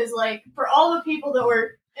understand is, like, for all the people that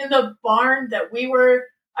were in the barn that we were,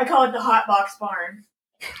 I call it the hot box barn.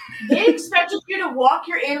 They expected you to walk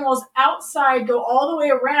your animals outside, go all the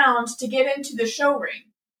way around to get into the show ring.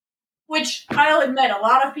 Which, I'll admit, a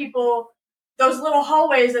lot of people, those little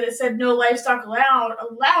hallways that it said no livestock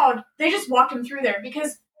allowed, they just walked them through there.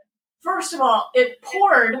 Because, first of all, it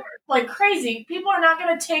poured like crazy. People are not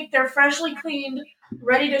going to take their freshly cleaned,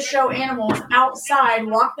 ready to show animals outside,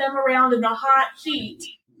 walk them around in the hot heat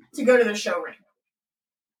to go to the show ring.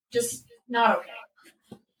 Just not okay.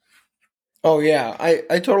 Oh yeah,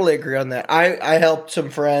 I totally agree on that. I helped some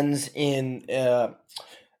friends in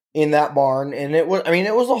that barn, and it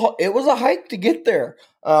was a hike to get there.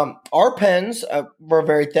 Our pens, we're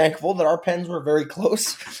very thankful that our pens were very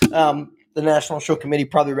close. The National Show Committee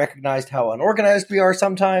probably recognized how unorganized we are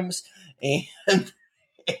sometimes, and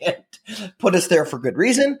put us there for good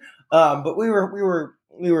reason. But we were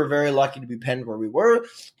very lucky to be penned where we were.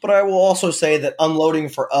 But I will also say that unloading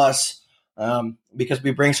for us, because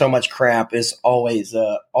we bring so much crap, is always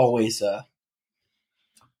a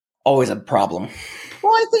problem.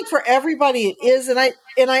 Well, I think for everybody it is, and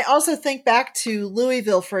I also think back to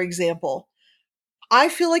Louisville, for example. I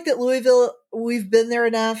feel like that Louisville, we've been there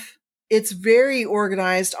enough. It's very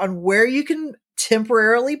organized on where you can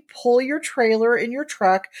temporarily pull your trailer in your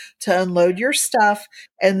truck to unload your stuff,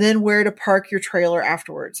 and then where to park your trailer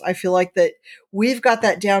afterwards. I feel like that we've got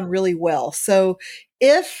that down really well. So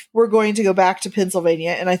if we're going to go back to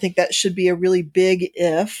Pennsylvania, and I think that should be a really big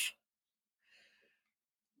if,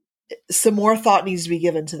 some more thought needs to be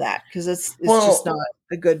given to that, because it's just not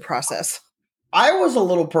a good process. I was a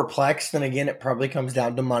little perplexed, and again, it probably comes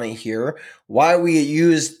down to money here, why we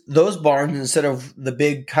used those barns instead of the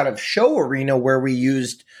big kind of show arena where we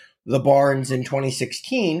used the barns in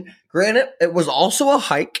 2016. Granted, it was also a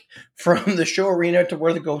hike from the show arena to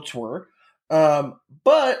where the goats were.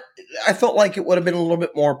 But I felt like it would have been a little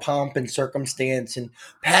bit more pomp and circumstance and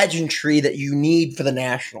pageantry that you need for the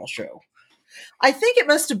national show. I think it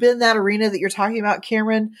must have been that arena that you're talking about,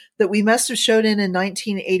 Cameron, that we must have showed in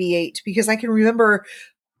 1988, because I can remember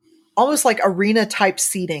almost like arena type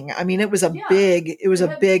seating. I mean, it was a big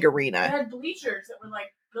arena. It had bleachers that were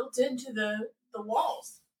like built into the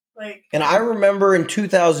walls. And I remember in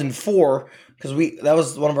 2004, because that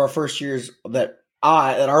was one of our first years that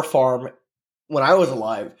at our farm, when I was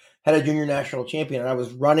alive, had a junior national champion, and I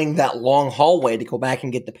was running that long hallway to go back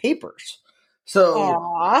and get the papers.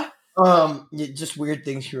 So, just weird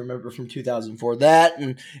things you remember from 2004. That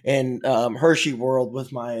and Hershey World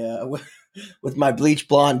with my with my bleach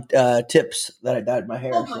blonde tips that I dyed my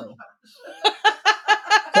hair. So.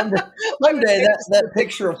 Someday that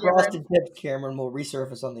picture of frosted tips, Cameron, will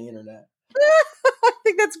resurface on the internet. I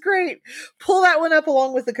think that's great. Pull that one up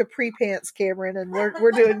along with the capri pants, Cameron, and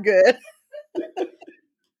we're doing good.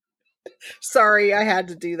 Sorry, I had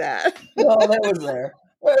to do that. No, that was there.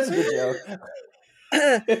 That was a good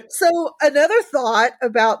joke. So another thought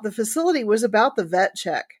about the facility was about the vet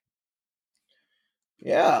check.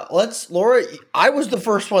 Yeah, Laura, I was the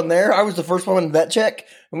first one there. I was the first one in vet check,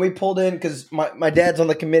 and we pulled in because my dad's on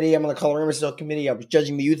the committee. I'm on the Colorado State committee. I was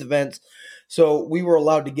judging the youth events, so we were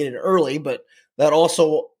allowed to get in early, but that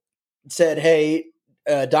also said, hey,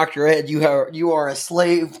 Dr. Ed, you are a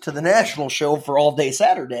slave to the national show for all day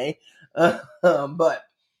Saturday. But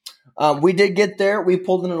we did get there. We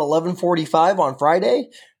pulled in at 11:45 on Friday,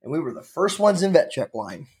 and we were the first ones in vet check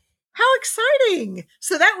line. How exciting!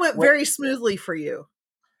 So that went very smoothly for you.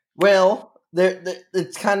 Well,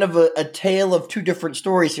 it's kind of a tale of two different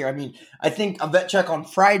stories here. I mean, I think a vet check on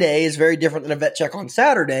Friday is very different than a vet check on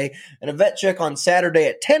Saturday, and a vet check on Saturday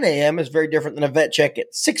at 10 a.m. is very different than a vet check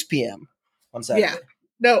at 6 p.m. on Saturday. Yeah.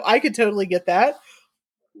 No, I could totally get that.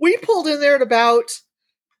 We pulled in there at about,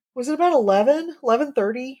 was it about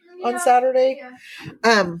 11:30 on Saturday?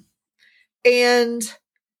 Yeah. And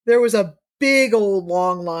there was a big old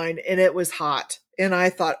long line, and it was hot. And I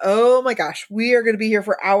thought, oh my gosh, we are going to be here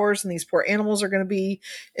for hours, and these poor animals are going to be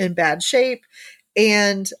in bad shape.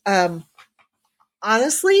 And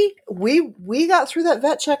honestly, we got through that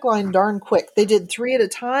vet check line darn quick. They did 3 at a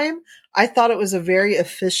time. I thought it was a very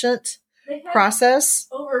efficient They had process.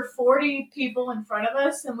 over 40 people in front of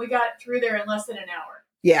us, and we got through there in less than an hour.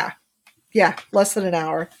 Yeah. Yeah. Less than an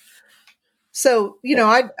hour. So,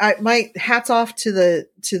 I my hats off to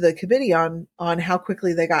the committee on how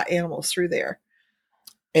quickly they got animals through there.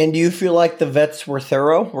 And do you feel like the vets were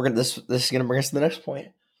thorough? This is gonna bring us to the next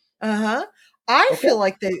point. Uh-huh. I feel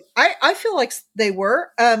like they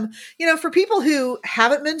were. For people who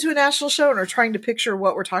haven't been to a national show and are trying to picture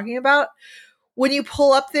what we're talking about, when you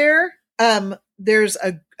pull up there, there's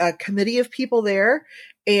a committee of people there,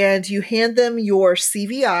 and you hand them your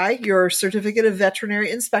CVI, your Certificate of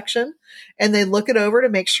Veterinary Inspection, and they look it over to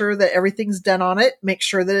make sure that everything's done on it, make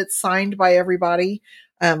sure that it's signed by everybody.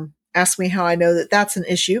 Ask me how I know that that's an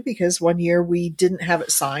issue, because one year we didn't have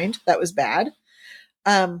it signed. That was bad.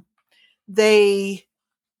 They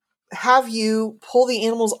have you pull the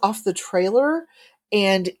animals off the trailer,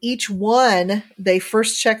 and each one, they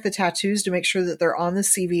first check the tattoos to make sure that they're on the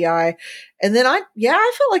CVI. And then I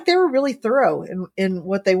felt like they were really thorough in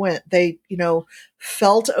what they went. They,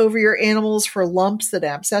 felt over your animals for lumps and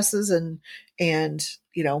abscesses and,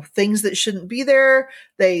 things that shouldn't be there.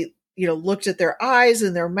 They, looked at their eyes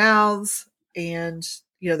and their mouths and,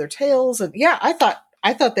 their tails. And I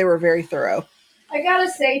thought they were very thorough. I gotta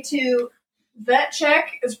say too, vet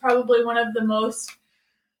check is probably one of the most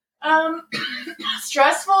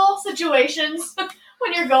stressful situations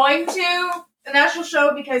when you're going to a national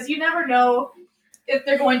show, because you never know if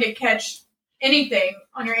they're going to catch anything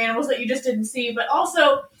on your animals that you just didn't see. But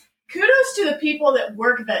also, kudos to the people that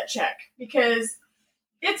work vet check, because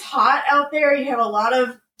it's hot out there. You have a lot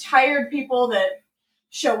of tired people that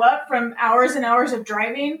show up from hours and hours of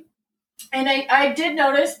driving. And I did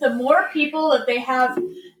notice the more people that they have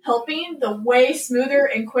helping, the way smoother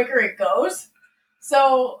and quicker it goes.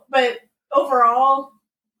 So, but overall,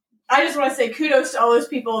 I just want to say kudos to all those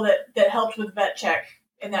people that helped with vet check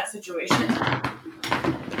in that situation.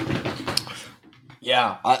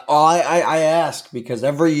 Yeah, I ask because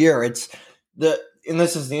every year and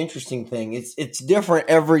this is the interesting thing. It's different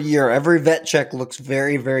every year. Every vet check looks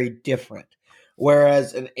very, very different.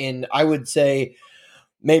 Whereas in I would say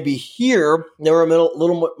maybe here they were a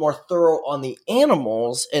little bit more thorough on the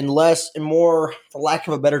animals and more, for lack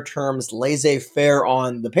of a better terms, laissez-faire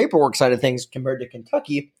on the paperwork side of things compared to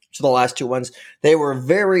Kentucky. So the last two ones, they were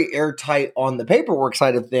very airtight on the paperwork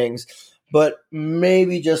side of things, but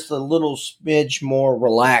maybe just a little smidge more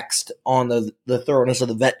relaxed on the thoroughness of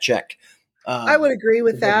the vet check. I would agree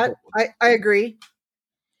with that. I agree.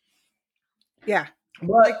 Yeah.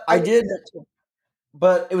 But I did.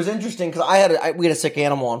 But it was interesting because we had a sick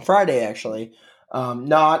animal on Friday, actually.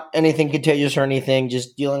 Not anything contagious or anything,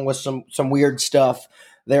 just dealing with some weird stuff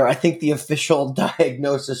there. I think the official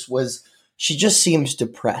diagnosis was she just seems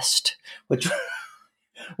depressed, which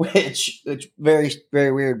very,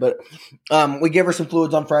 very weird. But we gave her some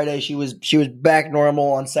fluids on Friday. She was back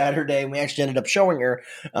normal on Saturday, and we actually ended up showing her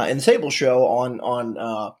in the Sable show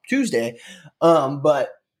on Tuesday. But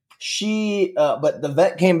the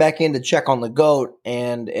vet came back in to check on the goat,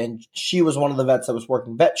 and she was one of the vets that was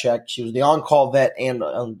working vet check. She was the on-call vet and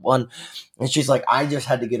one, and she's like, I just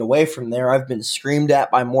had to get away from there. I've been screamed at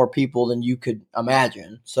by more people than you could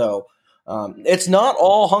imagine. So it's not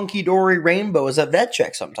all hunky-dory rainbows at vet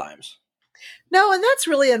check sometimes. No, and that's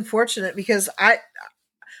really unfortunate because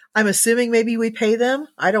I'm assuming maybe we pay them.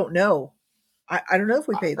 I don't know. I don't know if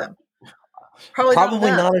we pay them. Probably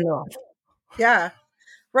not enough. Yeah.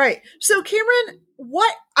 Right. So Cameron,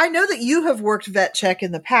 I know that you have worked vet check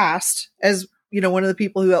in the past as, one of the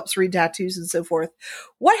people who helps read tattoos and so forth.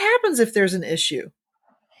 What happens if there's an issue?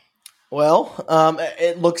 Well,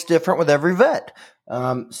 it looks different with every vet.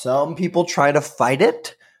 Some people try to fight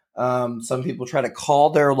it. Some people try to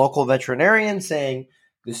call their local veterinarian saying,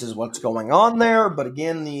 this is what's going on there. But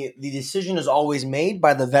again, the decision is always made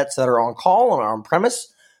by the vets that are on call and are on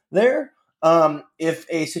premise there. If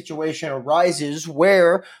a situation arises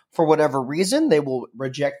where, for whatever reason, they will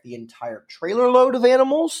reject the entire trailer load of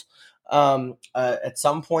animals, at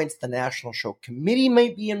some points, the National Show Committee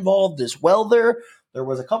might be involved as well there. There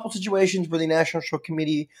was a couple situations where the National Show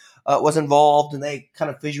Committee was involved, and they kind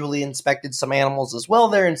of visually inspected some animals as well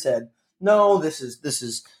there and said, no, this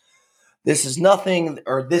is nothing,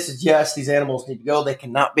 or this is yes, these animals need to go. They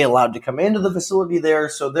cannot be allowed to come into the facility there.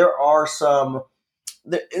 So there are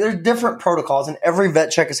there's different protocols, and every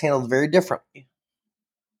vet check is handled very differently.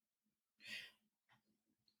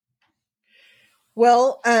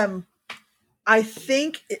 Well, I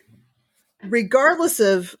think regardless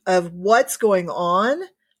of what's going on,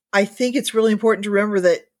 I think it's really important to remember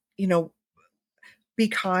that, be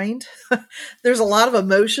kind. There's a lot of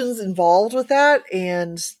emotions involved with that.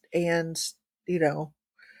 And,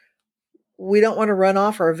 we don't want to run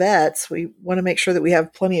off our vets. We want to make sure that we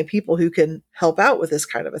have plenty of people who can help out with this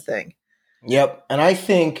kind of a thing. Yep. And I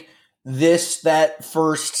think that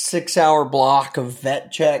first 6-hour block of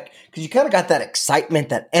vet check, because you kind of got that excitement,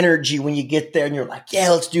 that energy when you get there and you're like, yeah,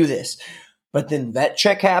 let's do this. But then vet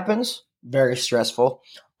check happens, very stressful.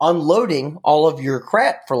 Unloading all of your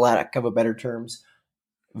crap, for lack of a better terms,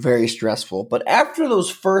 very stressful. But after those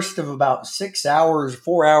first of about 6 hours,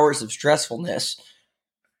 4 hours of stressfulness,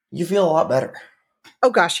 you feel a lot better. Oh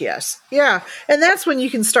gosh, yes. Yeah. And that's when you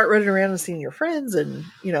can start running around and seeing your friends and,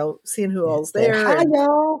 seeing who all's there. Hi,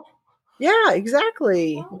 y'all. Yeah,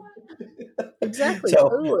 exactly. Exactly. So,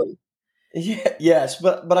 totally. Yeah, yes,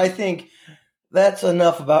 but I think that's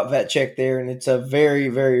enough about vet check there, and it's a very,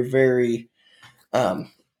 very, very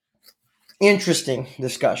interesting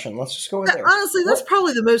discussion. Let's just go in there. Honestly, that's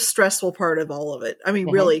probably the most stressful part of all of it. I mean,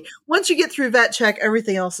 really, once you get through vet check,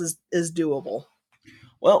 everything else is doable.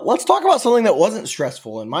 Well, let's talk about something that wasn't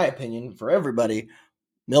stressful, in my opinion, for everybody.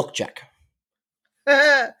 Milk check.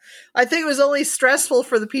 I think it was only stressful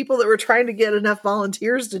for the people that were trying to get enough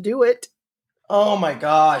volunteers to do it. Oh my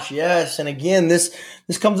gosh, yes. And again, this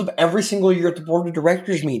comes up every single year at the board of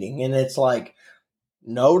directors meeting, and it's like,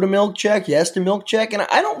 no to milk check, yes to milk check. And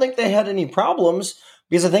I don't think they had any problems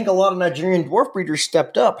because I think a lot of Nigerian dwarf breeders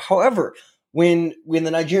stepped up. However, when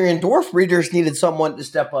the Nigerian dwarf breeders needed someone to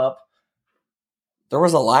step up, there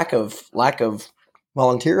was a lack of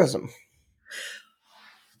volunteerism.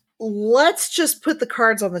 Let's just put the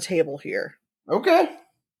cards on the table here. Okay.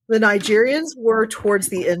 The Nigerians were towards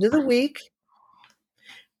the end of the week.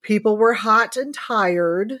 People were hot and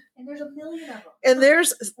tired. And there's 1 million of them. And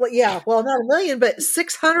there's, not 1 million, but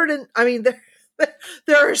 600.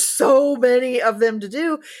 There are so many of them to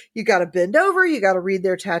do. You got to bend over. You got to read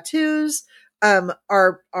their tattoos.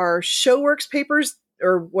 Our ShowWorks papers,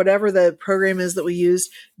 or whatever the program is that we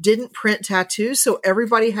used, didn't print tattoos. So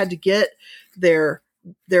everybody had to get their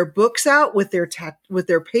books out with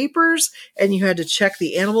their papers, and you had to check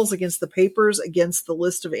the animals against the papers, against the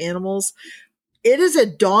list of animals. It is a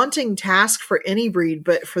daunting task for any breed,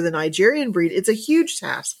 but for the Nigerian breed, it's a huge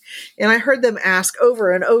task. And I heard them ask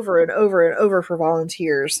over and over and over and over for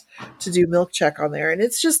volunteers to do milk check on there. And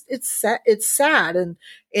it's sad.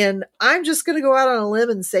 And I'm just going to go out on a limb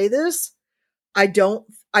and say this. I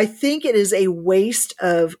think it is a waste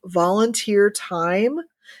of volunteer time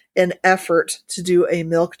and effort to do a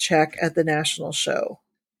milk check at the national show.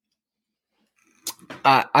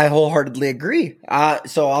 I wholeheartedly agree.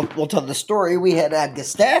 So we'll tell the story. We had ADGA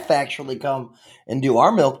staff actually come and do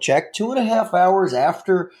our milk check 2.5 hours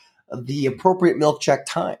after the appropriate milk check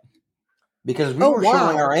time, because we were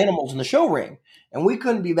showing our animals in the show ring, and we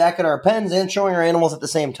couldn't be back at our pens and showing our animals at the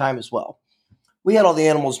same time as well. We had all the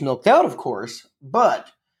animals milked out, of course, but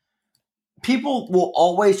people will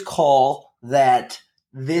always call that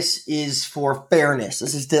this is for fairness.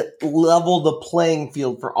 This is to level the playing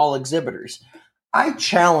field for all exhibitors. I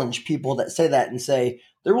challenge people that say that and say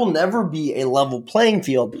there will never be a level playing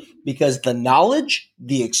field, because the knowledge,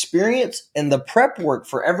 the experience, and the prep work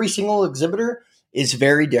for every single exhibitor is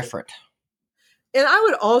very different. And I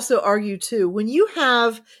would also argue, too, when you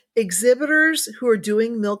have exhibitors who are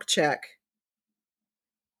doing milk check,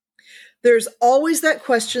 there's always that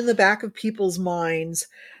question in the back of people's minds.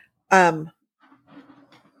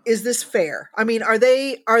 Is this fair? I mean, are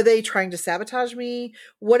they trying to sabotage me?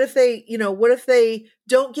 What if they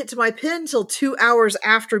don't get to my pen till 2 hours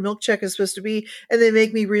after milk check is supposed to be, and they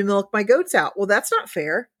make me remilk my goats out? Well, that's not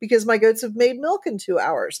fair, because my goats have made milk in 2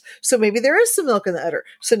 hours. So maybe there is some milk in the udder.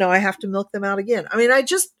 So now I have to milk them out again. I mean, I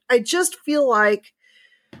just feel like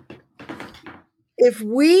if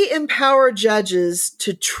we empower judges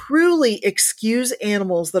to truly excuse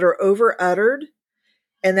animals that are over uddered,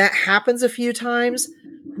 and that happens a few times,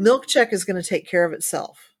 milk check is going to take care of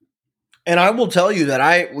itself. And I will tell you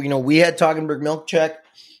that we had Toggenburg milk check.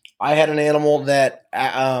 I had an animal that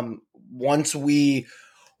once we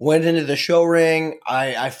went into the show ring,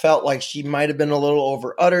 I felt like she might have been a little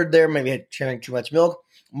over uddered there, maybe had carrying too much milk.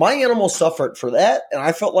 My animal suffered for that, and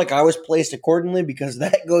I felt like I was placed accordingly, because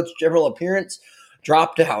that goat's general appearance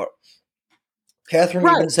dropped out. Catherine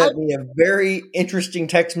even sent me a very interesting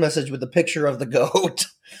text message with a picture of the goat.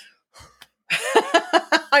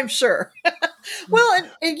 I'm sure. Well,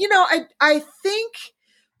 and I think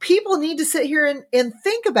people need to sit here and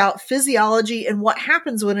think about physiology and what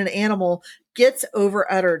happens when an animal gets over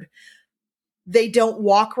uddered. They don't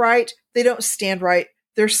walk right. They don't stand right.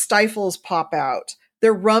 Their stifles pop out.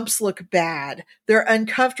 Their rumps look bad. They're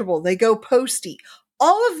uncomfortable. They go posty.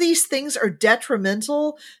 all of these things are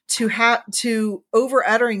detrimental to over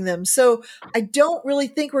uttering them. So I don't really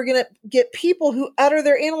think we're going to get people who utter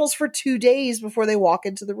their animals for 2 days before they walk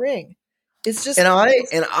into the ring. It's just, And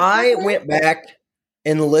I went back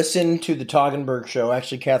and listened to the Toggenberg show.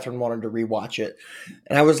 Actually, Catherine wanted to rewatch it,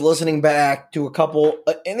 and I was listening back to a couple.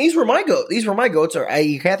 And these were my goats. These were my goats, or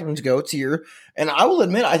i.e., Catherine's goats here. And I will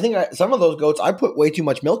admit, I think some of those goats I put way too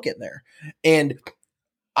much milk in there, and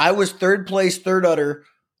I was third place, third udder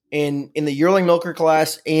in the yearling milker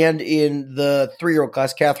class and in the 3-year-old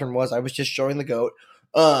class. Catherine was. I was just showing the goat.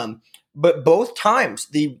 But both times,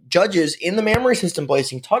 the judges in the mammary system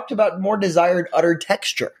placing talked about more desired udder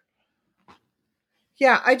texture.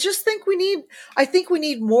 Yeah, I just think we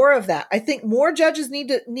need more of that. I think more judges need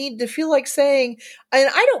to feel like saying, and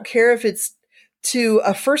I don't care if it's to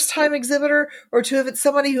a first-time exhibitor or to if it's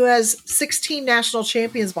somebody who has 16 national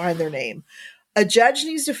champions behind their name. A judge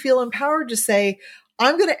needs to feel empowered to say,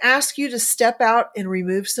 I'm going to ask you to step out and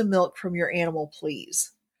remove some milk from your animal,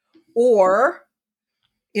 please. Or,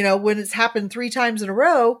 when it's happened 3 times in a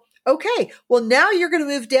row, okay, well, now you're going to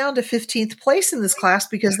move down to 15th place in this class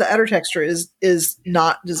because the udder texture is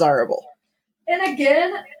not desirable. And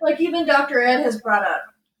again, like even Dr. Ed has brought up,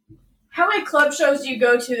 how many club shows do you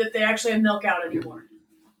go to that they actually have milk out anymore?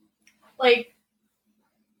 Like,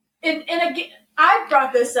 and again, I've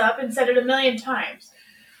brought this up and said it a million times.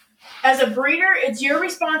 As a breeder, it's your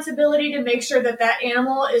responsibility to make sure that that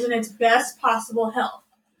animal is in its best possible health.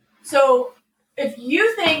 So if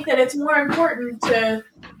you think that it's more important to,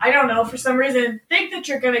 I don't know, for some reason, think that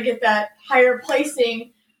you're going to get that higher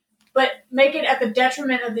placing, but make it at the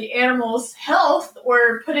detriment of the animal's health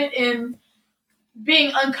or put it in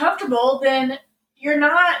being uncomfortable, then you're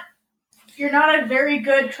not a very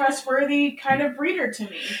good, trustworthy kind of breeder to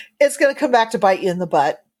me. It's going to come back to bite you in the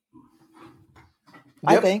butt.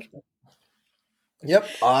 Yep. I think. Yep,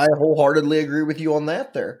 I wholeheartedly agree with you on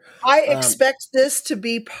that there. I expect this to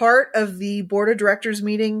be part of the board of directors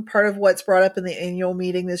meeting, part of what's brought up in the annual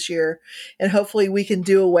meeting this year, and hopefully we can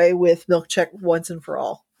do away with milk check once and for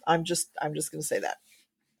all. I'm just going to say that.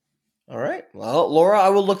 All right. Well, Laura, I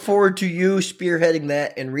will look forward to you spearheading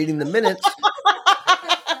that and reading the minutes.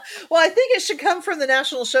 Well, I think it should come from the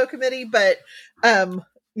National Show Committee, but I'm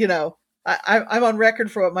on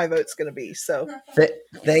record for what my vote's going to be. So,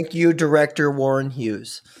 thank you, Director Warren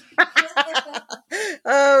Hughes.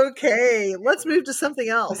 Okay, let's move to something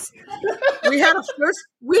else. We had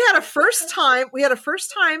a first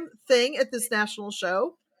time thing at this national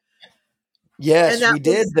show. Yes, we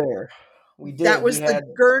did there. We did. That was the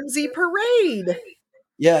Guernsey Parade.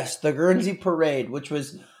 Yes, the Guernsey Parade, which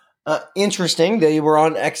was interesting. They were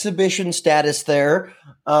on exhibition status there,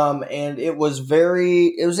 and it was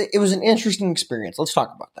an interesting experience. Let's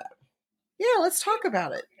talk about that. Yeah, let's talk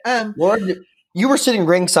about it. Laura, you were sitting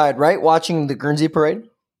ringside, right, watching the Guernsey Parade?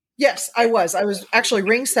 Yes, I was. I was actually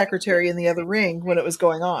ring secretary in the other ring when it was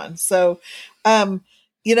going on. So, I'm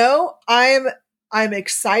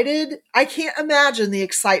excited. I can't imagine the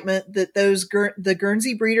excitement that the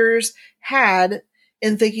Guernsey breeders had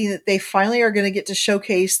in thinking that they finally are going to get to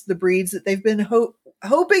showcase the breeds that they've been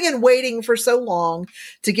hoping and waiting for so long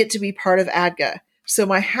to get to be part of ADGA. So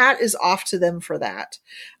my hat is off to them for that.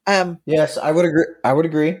 Yes, I would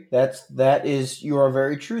agree. You are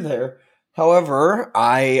very true there. However,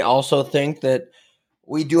 I also think that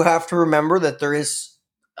we do have to remember that there is.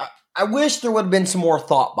 I wish there would have been some more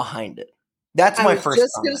thought behind it. That's my first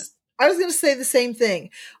comment. I was going to say the same thing.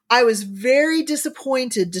 I was very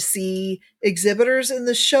disappointed to see exhibitors in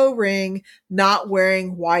the show ring not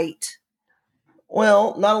wearing white.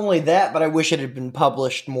 Well, not only that, but I wish it had been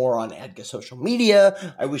published more on ADGA social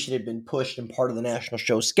media. I wish it had been pushed in part of the national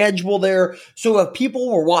show schedule there. So if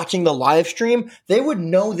people were watching the live stream, they would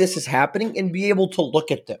know this is happening and be able to look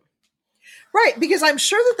at them. Right, because I'm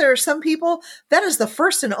sure that there are some people, that is the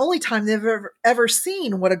first and only time they've ever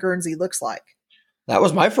seen what a Guernsey looks like. That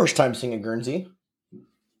was my first time seeing a Guernsey.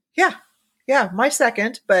 Yeah, my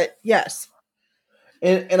second, but yes.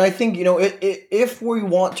 And I think, if we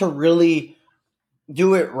want to really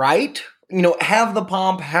do it right, have the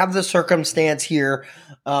pomp, have the circumstance here,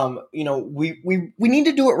 we need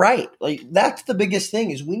to do it right. Like, that's the biggest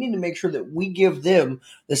thing, is we need to make sure that we give them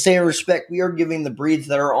the same respect we are giving the breeds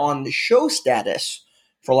that are on the show status,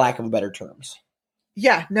 for lack of better terms.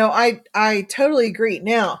 Yeah, no, I totally agree.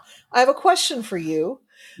 Now, I have a question for you.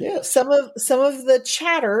 Yes. Some of the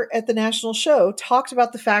chatter at the national show talked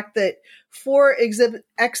about the fact that for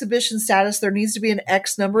exhibition status, there needs to be an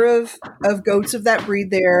X number of goats of that breed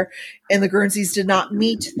there, and the Guernseys did not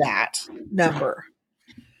meet that number.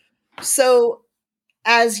 So,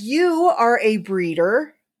 as you are a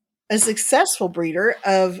breeder, a successful breeder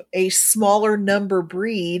of a smaller number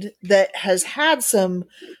breed that has had some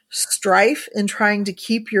strife in trying to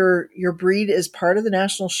keep your breed as part of the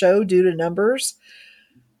national show due to numbers.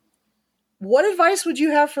 What advice would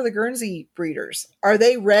you have for the Guernsey breeders? Are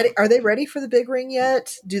they ready for the big ring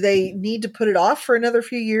yet? Do they need to put it off for another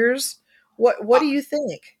few years? What do you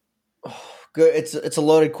think? Good. It's a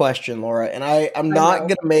loaded question, Laura, and I'm not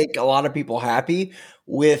going to make a lot of people happy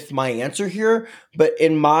with my answer here, but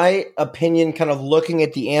in my opinion, kind of looking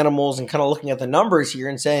at the animals and kind of looking at the numbers here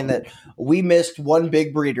and saying that we missed one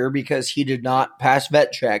big breeder because he did not pass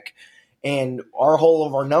vet check, and our whole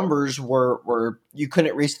of our numbers were you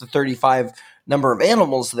couldn't reach the 35 number of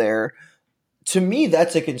animals there. To me,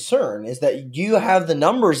 that's a concern, is that you have the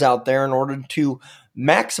numbers out there in order to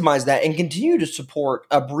maximize that and continue to support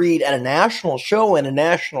a breed at a national show and a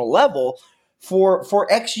national level for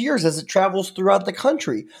X years as it travels throughout the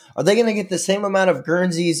country. Are they going to get the same amount of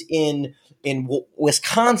Guernseys in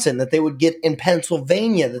Wisconsin that they would get in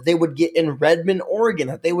Pennsylvania, that they would get in Redmond, Oregon,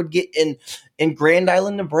 that they would get in Grand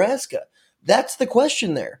Island, Nebraska? That's the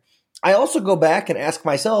question there. I also go back and ask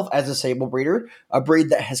myself, as a sable breeder, a breed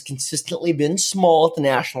that has consistently been small at the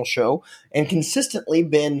national show and consistently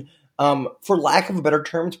been, for lack of a better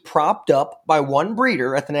terms, propped up by one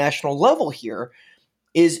breeder at the national level here,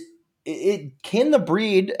 can the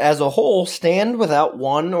breed as a whole stand without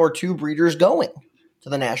one or two breeders going to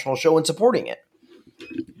the national show and supporting it?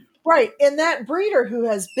 Right. And that breeder who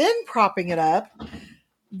has been propping it up,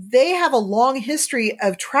 they have a long history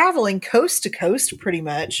of traveling coast to coast pretty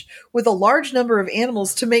much with a large number of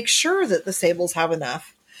animals to make sure that the sables have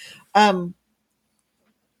enough. I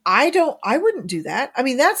wouldn't do that. I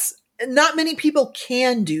mean, that's not many people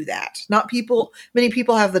can do that. Many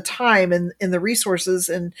people have the time and the resources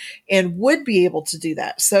and would be able to do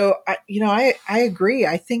that. So I agree.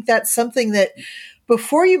 I think that's something that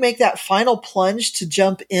before you make that final plunge to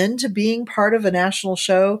jump into being part of a national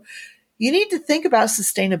show, you need to think about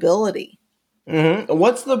sustainability. Mm-hmm.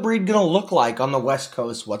 What's the breed going to look like on the West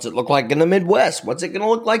Coast? What's it look like in the Midwest? What's it going to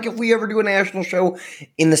look like if we ever do a national show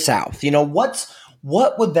in the South?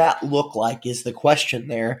 What would that look like is the question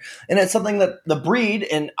there. And it's something that the breed,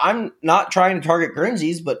 and I'm not trying to target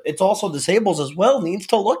Guernseys, but it's also disables as well, needs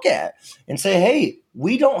to look at and say, hey,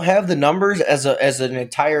 we don't have the numbers as an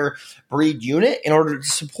entire breed unit in order to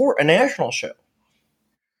support a national show.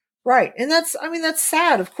 Right. And that's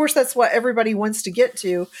sad. Of course, that's what everybody wants to get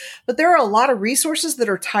to. But there are a lot of resources that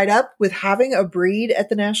are tied up with having a breed at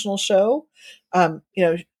the national show.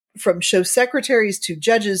 From show secretaries to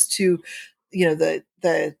judges to,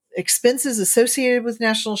 the expenses associated with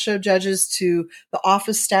national show judges to the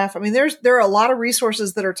office staff. I mean, there are a lot of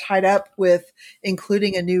resources that are tied up with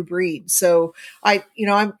including a new breed. So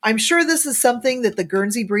I'm sure this is something that the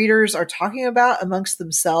Guernsey breeders are talking about amongst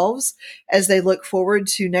themselves as they look forward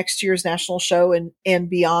to next year's national show and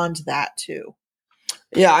beyond that too.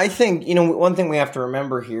 Yeah, I think, one thing we have to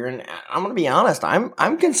remember here, and I'm going to be honest,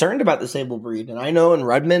 I'm concerned about the sable breed. And I know in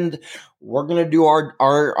Redmond, we're going to do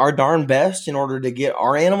our darn best in order to get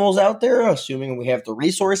our animals out there, assuming we have the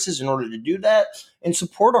resources in order to do that and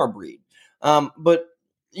support our breed. But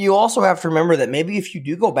you also have to remember that maybe if you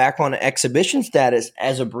do go back on exhibition status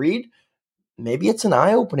as a breed, maybe it's an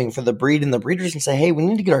eye-opening for the breed and the breeders and say, hey, we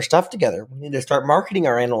need to get our stuff together. We need to start marketing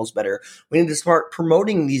our animals better. We need to start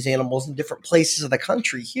promoting these animals in different places of the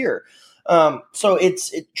country here. So it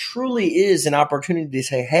truly is an opportunity to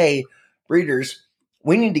say, hey, breeders,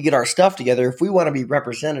 we need to get our stuff together if we want to be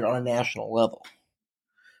represented on a national level.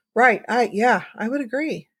 Right. I would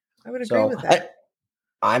agree. I would agree with that.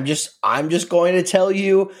 I'm just going to tell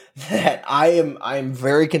you that I'm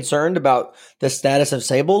very concerned about the status of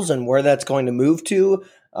sables and where that's going to move to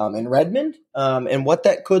in Redmond and what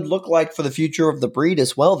that could look like for the future of the breed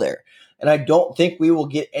as well there. And I don't think we will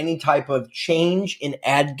get any type of change in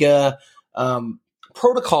ADGA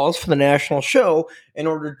protocols for the national show in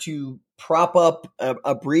order to prop up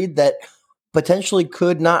a breed that potentially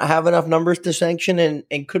could not have enough numbers to sanction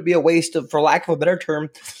and could be a waste of, for lack of a better term,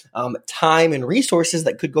 time and resources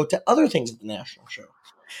that could go to other things at the national show.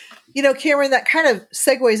 Cameron, that kind of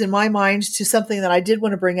segues in my mind to something that I did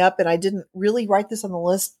want to bring up, and I didn't really write this on the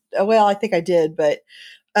list. Well, I think I did, but,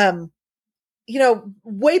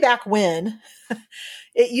 way back when,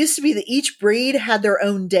 it used to be that each breed had their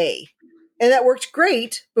own day. And that worked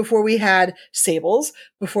great before we had sables,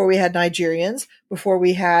 before we had Nigerians, before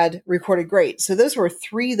we had recorded greats. So those were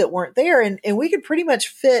three that weren't there. And we could pretty much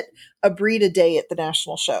fit a breed a day at the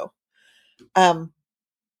national show.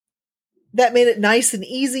 that made it nice and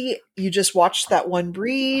easy. You just watched that one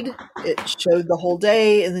breed. It showed the whole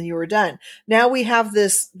day and then you were done. Now we have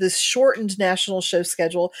this shortened national show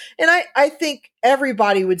schedule. And I think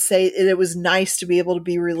everybody would say it was nice to be able to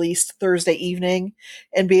be released Thursday evening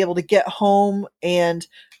and be able to get home. And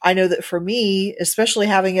I know that for me, especially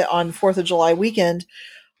having it on 4th of July weekend,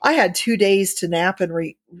 I had 2 days to nap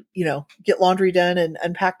and get laundry done and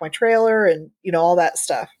unpack my trailer and, all that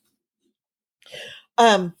stuff.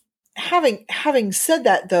 Having said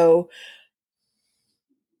that, though,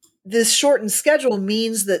 this shortened schedule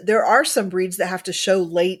means that there are some breeds that have to show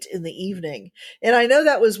late in the evening. And I know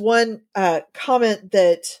that was one comment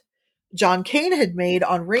that John Kane had made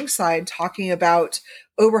on Ringside, talking about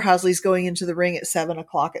Oberhasli's going into the ring at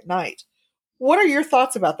 7:00 at night. What are your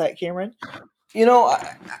thoughts about that, Cameron?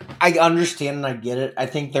 I understand and I get it. I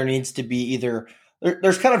think there needs to be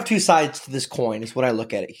there's kind of two sides to this coin is what I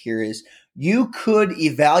look at it here is you could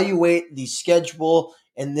evaluate the schedule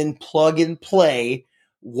and then plug and play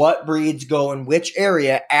what breeds go in which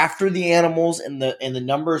area after the animals and the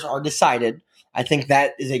numbers are decided. I think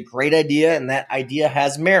that is a great idea and that idea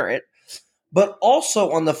has merit. But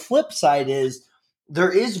also on the flip side is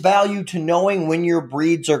there is value to knowing when your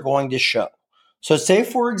breeds are going to show. So say,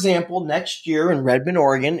 for example, next year in Redmond,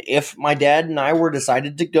 Oregon, if my dad and I were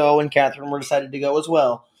decided to go and Catherine were decided to go as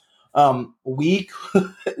well, we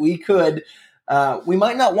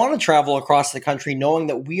might not want to travel across the country knowing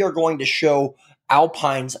that we are going to show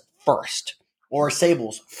Alpines first or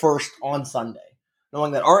Sables first on Sunday,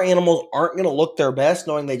 knowing that our animals aren't going to look their best,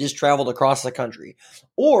 knowing they just traveled across the country.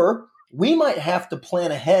 Or we might have to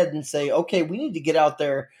plan ahead and say, okay, we need to get out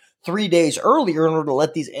there 3 days earlier in order to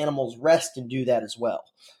let these animals rest and do that as well.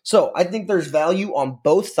 So I think there's value on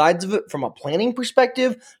both sides of it from a planning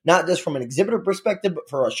perspective, not just from an exhibitor perspective, but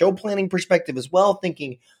for a show planning perspective as well,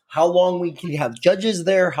 thinking how long we can have judges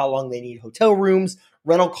there, how long they need hotel rooms,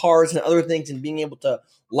 rental cars, and other things, and being able to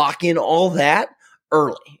lock in all that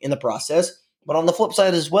early in the process. But on the flip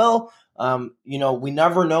side as well, we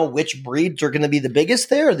never know which breeds are going to be the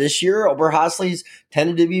biggest there. This year, Oberhasli's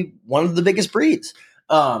tended to be one of the biggest breeds.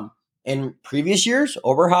 In previous years,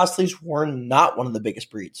 Oberhasli's were not one of the biggest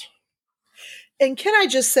breeds. And can I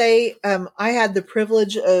just say, I had the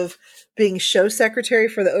privilege of being show secretary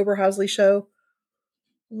for the Oberhasli show.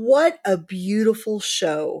 What a beautiful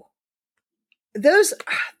show.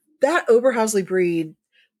 That Oberhasli breed,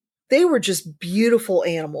 they were just beautiful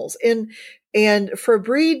animals. And for a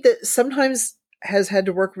breed that sometimes has had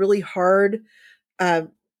to work really hard,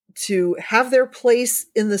 to have their place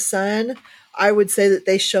in the sun, I would say that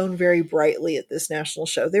they shone very brightly at this national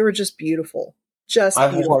show. They were just beautiful.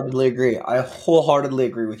 Wholeheartedly agree. I wholeheartedly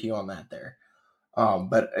agree with you on that there.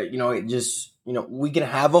 But it just, we can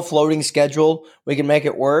have a floating schedule. We can make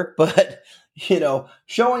it work. But,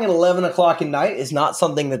 showing at 11 o'clock at night is not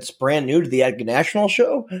something that's brand new to the Edgar National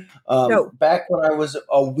Show. No. Back when I was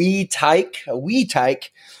a wee tyke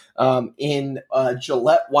in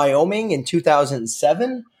Gillette, Wyoming in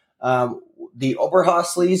 2007, the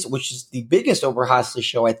Oberhaslis, which is the biggest Oberhasli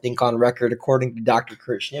show, I think, on record, according to Dr.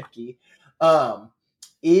 Kurt Schnipke,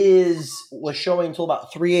 was showing until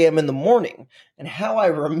about 3 a.m. in the morning. And how I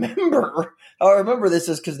remember this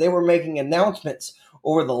is because they were making announcements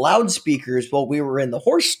over the loudspeakers while we were in the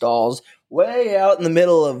horse stalls, way out in the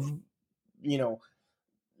middle of,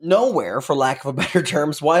 nowhere, for lack of a better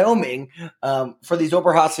terms, Wyoming, for these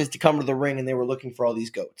Oberhaslis to come to the ring, and they were looking for all these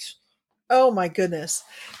goats. Oh my goodness.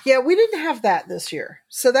 Yeah, we didn't have that this year.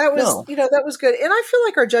 So that was, that was good. And I feel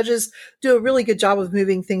like our judges do a really good job of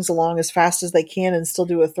moving things along as fast as they can and still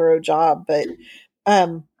do a thorough job. But,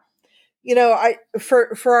 for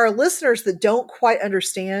our listeners that don't quite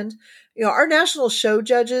understand, our national show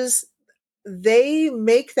judges, they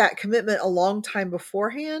make that commitment a long time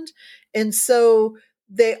beforehand. And so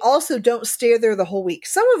they also don't stay there the whole week.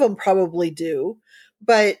 Some of them probably do,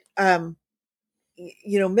 but,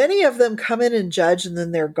 many of them come in and judge and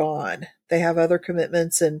then they're gone. They have other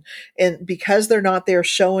commitments and because they're not there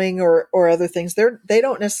showing or other things, they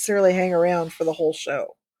don't necessarily hang around for the whole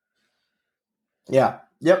show. Yeah.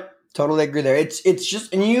 Yep. Totally agree there. It's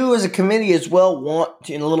just, and you as a committee as well want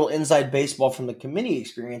to, in a little inside baseball from the committee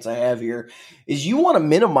experience I have here, is you want to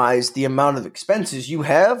minimize the amount of expenses you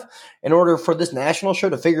have in order for this national show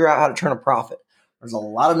to figure out how to turn a profit. There's a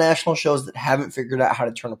lot of national shows that haven't figured out how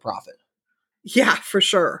to turn a profit. Yeah, for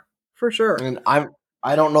sure. For sure. And I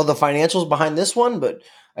don't know the financials behind this one, but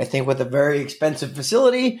I think with a very expensive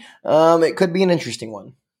facility, it could be an interesting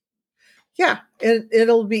one. Yeah, and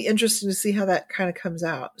it'll be interesting to see how that kind of comes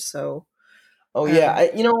out. So,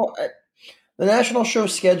 the national show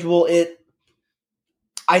schedule,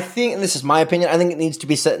 I think, and this is my opinion, I think it needs to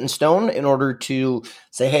be set in stone in order to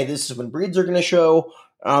say, hey, this is when breeds are going to show,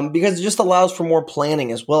 because it just allows for more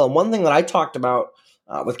planning as well. And one thing that I talked about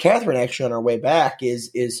with Catherine actually on our way back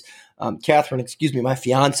is Catherine, excuse me, my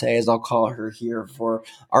fiance, as I'll call her here for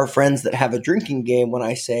our friends that have a drinking game when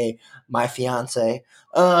I say my fiance.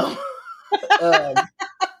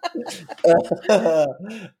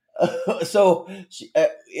 So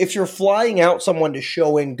if you're flying out someone to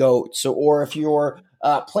show in goats, or if you're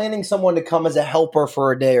planning someone to come as a helper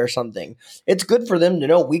for a day or something, it's good for them to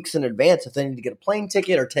know weeks in advance if they need to get a plane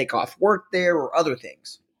ticket or take off work there or other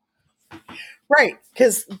things. Right,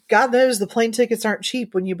 because God knows the plane tickets aren't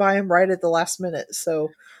cheap when you buy them right at the last minute. So,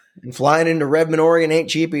 and flying into Redmond, Oregon ain't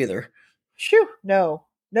cheap either. Phew, no.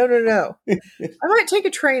 I might take a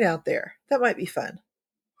train out there. That might be fun.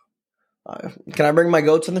 Can I bring my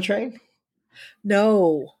goats on the train?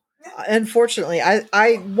 No, unfortunately,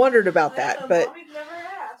 I wondered about that, but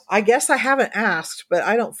I guess I haven't asked, but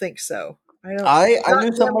I don't think so. I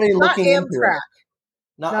knew somebody looking into it.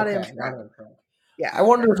 Not Amtrak. Yeah, I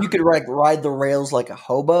wonder if you could ride the rails like a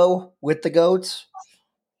hobo with the goats.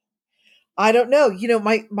 I don't know. You know,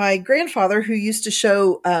 my grandfather, who used to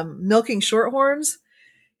show milking shorthorns,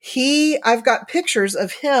 I've got pictures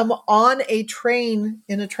of him on a train,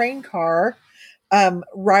 in a train car,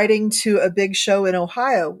 riding to a big show in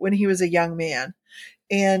Ohio when he was a young man.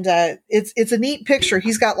 And it's a neat picture.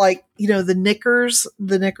 He's got, like, you know, the knickers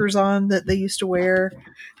on that they used to wear.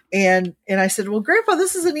 And I said, well, Grandpa,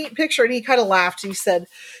 this is a neat picture. And he kind of laughed. He said,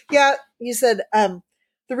 yeah,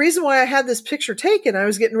 the reason why I had this picture taken, I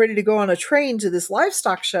was getting ready to go on a train to this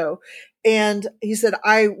livestock show. And he said,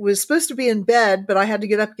 I was supposed to be in bed, but I had to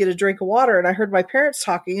get up and get a drink of water. And I heard my parents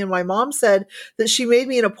talking, and my mom said that she made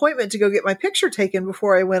me an appointment to go get my picture taken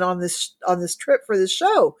before I went on this trip for this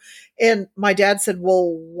show. And my dad said,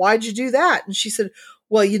 well, why'd you do that? And she said,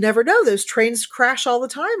 well, you never know. Those trains crash all the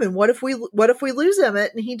time. And what if we lose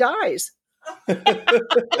Emmett and he dies?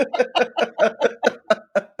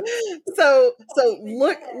 So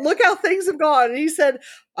look how things have gone. And he said,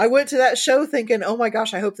 I went to that show thinking, oh my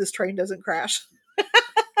gosh, I hope this train doesn't crash.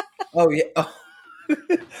 Oh yeah. Oh.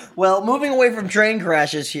 Well, moving away from train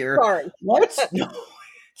crashes here. Sorry. What? No,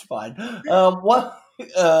 it's fine. The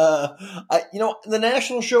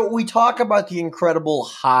national show, we talk about the incredible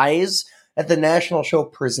highs that the national show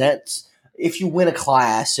presents. If you win a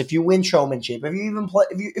class, if you win showmanship, if you even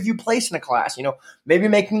if you place in a class, you know, maybe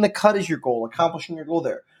making the cut is your goal, accomplishing your goal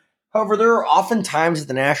there. However, there are often times at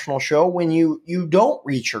the national show when you don't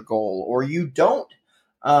reach your goal, or you don't,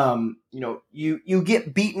 you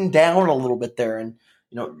get beaten down a little bit there. And,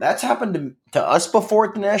 you know, that's happened to us before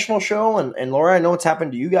at the national show. And Laura, I know it's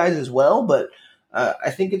happened to you guys as well, but I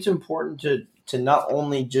think it's important to not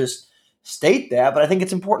only just state that, but I think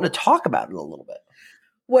it's important to talk about it a little bit.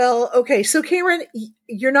 Well, okay. So Cameron,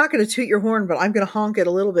 you're not going to toot your horn, but I'm going to honk it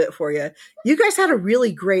a little bit for you. You guys had a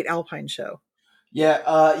really great Alpine show. Yeah.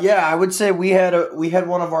 I would say we had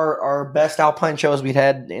one of our best Alpine shows we'd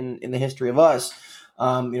had in the history of us.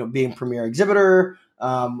 Being premier exhibitor,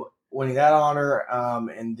 winning that honor,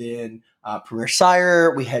 and then premier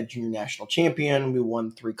sire. We had junior national champion. We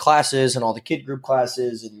won 3 classes and all the kid group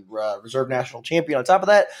classes, and reserve national champion on top of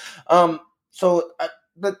that.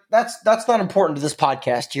 But that's not important to this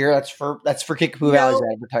podcast here. That's for Kickapoo Valley's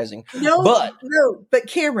advertising. But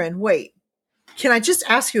Cameron, wait. Can I just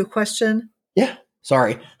ask you a question? Yeah.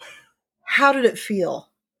 Sorry. How did it feel?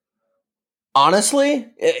 Honestly,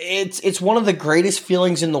 it's one of the greatest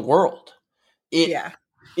feelings in the world.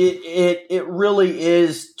 It really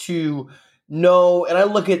is to know, and I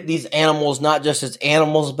look at these animals not just as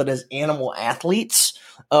animals, but as animal athletes.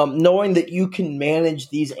 Knowing that you can manage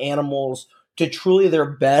these animals to truly their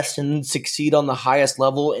best and succeed on the highest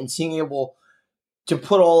level, and being able to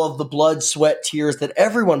put all of the blood, sweat, tears that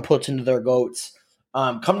everyone puts into their goats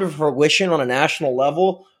come to fruition on a national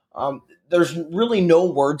level. There's really no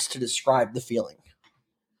words to describe the feeling.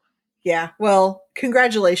 Yeah. Well,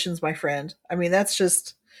 congratulations, my friend. I mean, that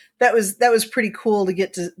was pretty cool to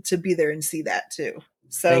get to be there and see that too.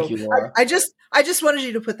 So thank you, Laura. I just wanted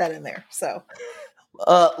you to put that in there. So,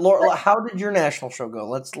 Laura, how did your national show go?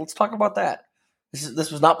 Let's talk about that.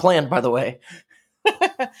 This was not planned, by the way.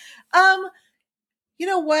 You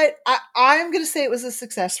know what? I'm going to say it was a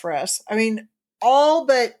success for us. I mean, all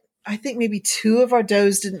but I think maybe 2 of our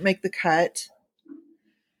does didn't make the cut.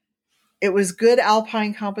 It was good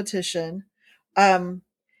Alpine competition. There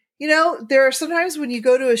are sometimes when you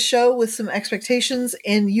go to a show with some expectations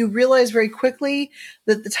and you realize very quickly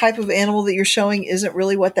that the type of animal that you're showing isn't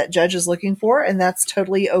really what that judge is looking for, and that's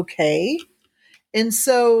totally okay. And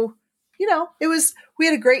so, we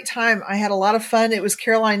had a great time. I had a lot of fun. It was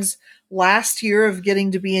Caroline's last year of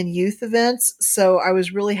getting to be in youth events. So I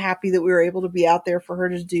was really happy that we were able to be out there for her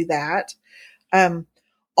to do that.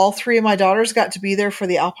 All three of my daughters got to be there for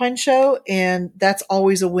the Alpine show, and that's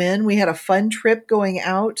always a win. We had a fun trip going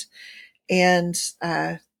out, and,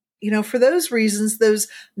 for those reasons, those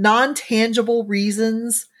non-tangible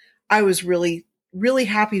reasons, I was really, really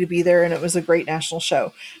happy to be there, and it was a great national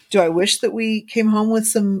show. Do I wish that we came home with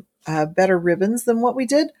some better ribbons than what we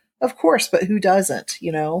did? Of course, but who doesn't?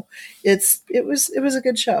 It was a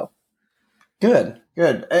good show. Good.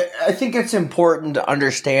 I think it's important to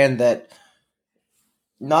understand that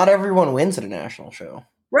not everyone wins at a national show.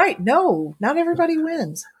 Right. No, not everybody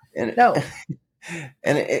wins. No.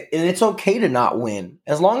 And it's okay to not win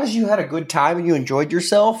as long as you had a good time and you enjoyed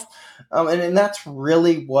yourself. And that's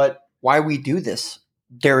really why we do this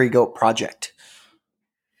Dairy Goat project.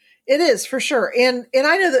 It is, for sure. And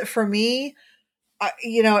I know that for me,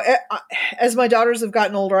 as my daughters have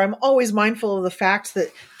gotten older, I'm always mindful of the fact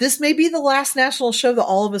that this may be the last national show that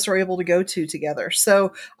all of us are able to go to together.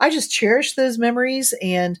 So I just cherish those memories.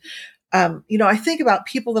 And, I think about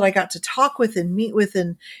people that I got to talk with and meet with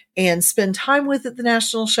and spend time with at the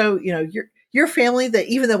national show. Your family that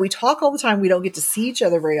even though we talk all the time, we don't get to see each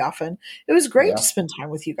other very often. It was great to spend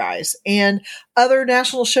time with you guys and other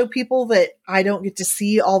national show people that I don't get to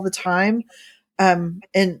see all the time. And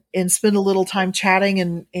spend a little time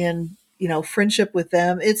chatting and friendship with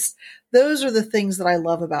them. Those are the things that I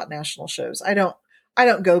love about national shows. I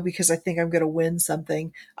don't go because I think I'm going to win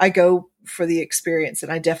something. I go for the experience,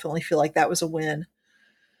 and I definitely feel like that was a win.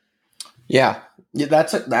 Yeah,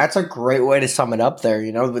 that's a great way to sum it up there.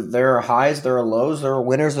 There are highs, there are lows, there are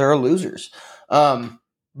winners, there are losers.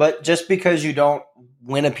 But just because you don't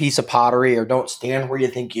win a piece of pottery or don't stand where you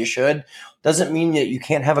think you should, doesn't mean that you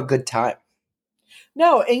can't have a good time.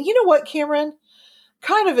 No, and you know what, Cameron?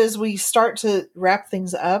 Kind of as we start to wrap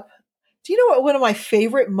things up, do you know what one of my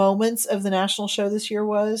favorite moments of the national show this year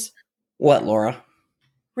was? What, Laura?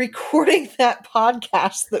 Recording that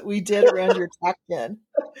podcast that we did around your tack pin.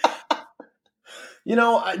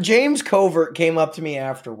 James Covert came up to me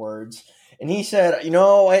afterwards, and he said,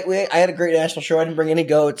 I had a great national show. I didn't bring any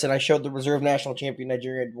goats, and I showed the reserve national champion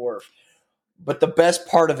Nigerian dwarf. But the best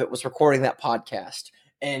part of it was recording that podcast.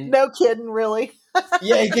 And no kidding, really?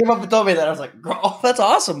 Yeah, he came up and told me that. I was like, oh, that's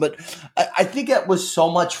awesome. But I think that was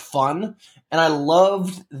so much fun. And I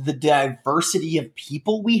loved the diversity of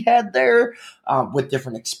people we had there with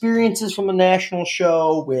different experiences from the national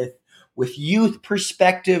show, with youth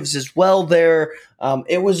perspectives as well there.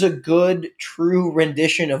 It was a good, true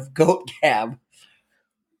rendition of Goat Gab.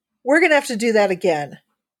 We're going to have to do that again.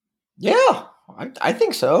 Yeah, I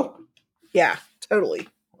think so. Yeah, totally.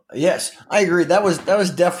 Yes, I agree. That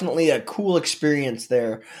was definitely a cool experience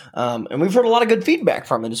there. And we've heard a lot of good feedback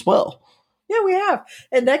from it as well. Yeah, we have.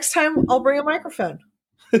 And next time I'll bring a microphone.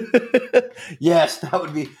 Yes, that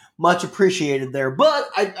would be much appreciated there. But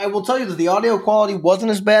I will tell you that the audio quality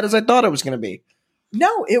wasn't as bad as I thought it was going to be.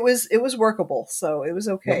 No, it was workable. So it was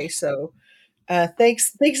okay. Yep. So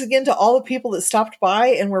thanks again to all the people that stopped by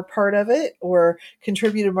and were part of it or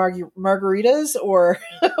contributed margaritas or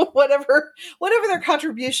whatever their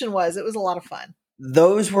contribution was. It was a lot of fun.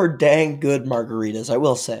 Those were dang good margaritas, I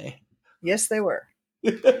will say. Yes, they were.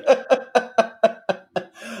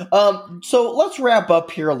 So let's wrap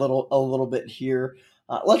up here a little bit here.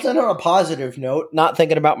 Let's end on a positive note. Not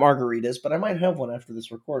thinking about margaritas, but I might have one after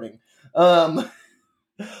this recording.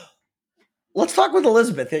 Let's talk with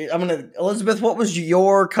Elizabeth. Elizabeth, what was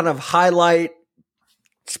your kind of highlight,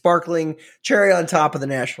 sparkling cherry on top of the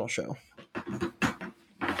national show?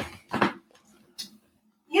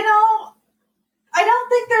 I don't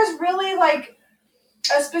think there's really like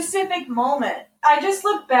a specific moment. I just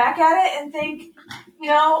look back at it and think,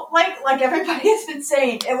 like everybody has been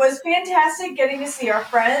saying, it was fantastic getting to see our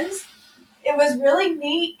friends. It was really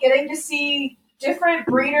neat getting to see different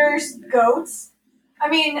breeders' goats. I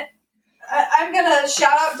mean, I'm going to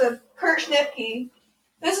shout out to Kurt Schnipke.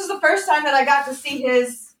 This is the first time that I got to see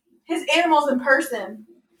his animals in person.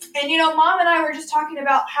 And, Mom and I were just talking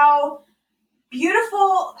about how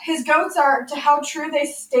beautiful his goats are to how true they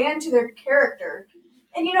stand to their character.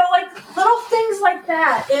 And, like little things like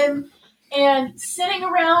that. And sitting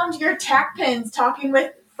around your tack pins talking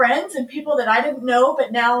with friends and people that I didn't know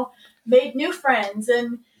but now made new friends.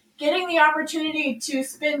 And getting the opportunity to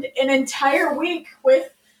spend an entire week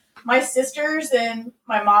with my sisters and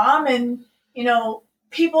my mom and,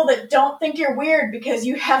 people that don't think you're weird because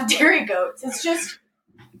you have dairy goats. It's just,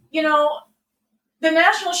 the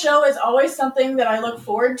national show is always something that I look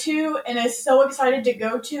forward to and is so excited to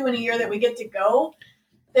go to in a year that we get to go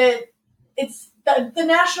that it's the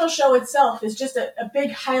national show itself is just a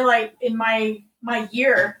big highlight in my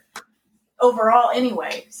year overall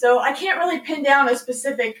anyway. So I can't really pin down a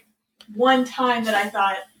specific one time that I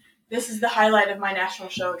thought this is the highlight of my national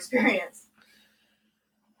show experience.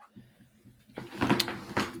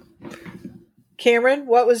 Cameron,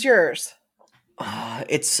 what was yours?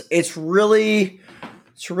 It's really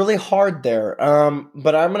hard there.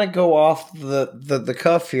 But I'm gonna go off the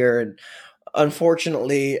cuff here, and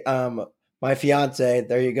unfortunately, my fiance,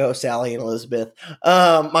 there you go, Sally and Elizabeth.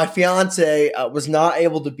 My fiance was not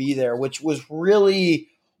able to be there, which was really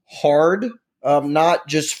hard. Not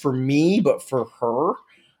just for me, but for her,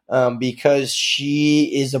 because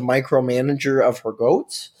she is a micromanager of her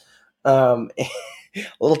goats. A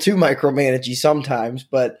little too micromanagey sometimes,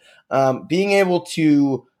 but being able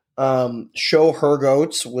to show her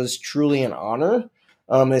goats was truly an honor.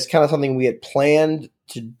 It's kind of something we had planned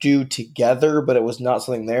to do together, but it was not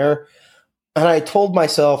something there. And I told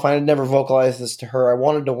myself, I had never vocalized this to her, I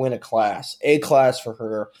wanted to win a class for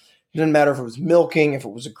her. It didn't matter if it was milking, if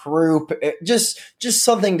it was a group, just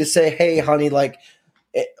something to say, hey, honey, like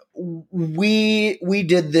we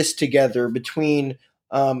did this together between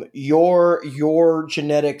your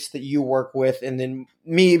genetics that you work with, and then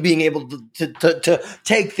me being able to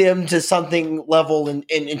take them to something level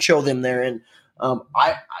and show them there. And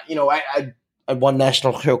I won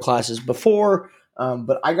national show classes before.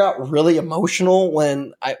 But I got really emotional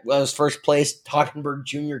when I was first place Toggenburg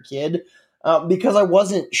Junior Kid because I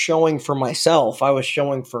wasn't showing for myself. I was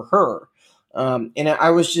showing for her. And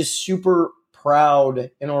I was just super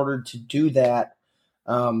proud in order to do that,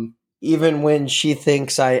 even when she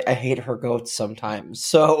thinks I hate her goats sometimes.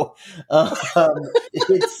 So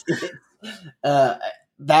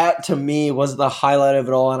that to me was the highlight of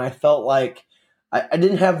it all. And I felt like I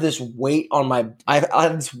didn't have this weight on I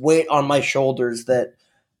had this weight on my shoulders that,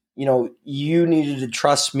 you needed to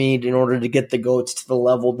trust me in order to get the goats to the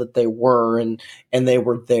level that they were, and they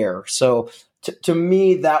were there. So to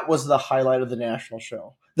me, that was the highlight of the national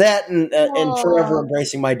show. That and forever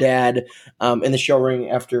embracing my dad in the show ring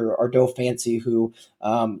after our doe Fancy, who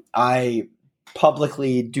I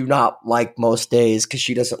publicly do not like most days because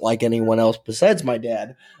she doesn't like anyone else besides my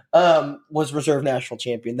dad. Was reserve national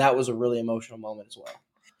champion. That was a really emotional moment as well.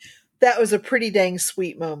 That was a pretty dang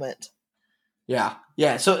sweet moment. Yeah.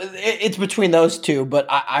 So it's between those two, but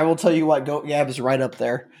I will tell you what, Goat Gab is right up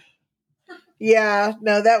there. Yeah,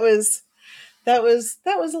 no, that was a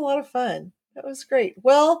lot of fun. That was great.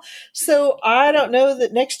 Well, so I don't know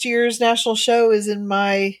that next year's national show is in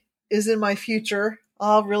my future.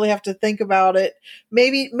 I'll really have to think about it.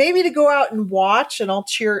 Maybe to go out and watch, and I'll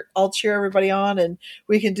cheer everybody on, and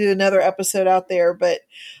we can do another episode out there. But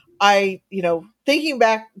thinking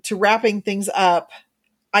back to wrapping things up,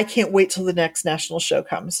 I can't wait till the next national show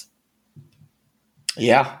comes.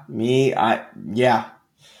 Yeah,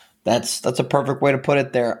 that's a perfect way to put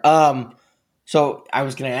it there. So I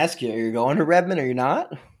was going to ask you, are you going to Redmond or you're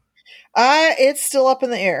not? It's still up in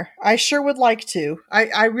the air. I sure would like to.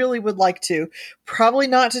 I really would like to. Probably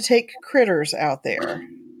not to take critters out there,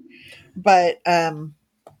 but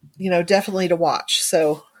definitely to watch.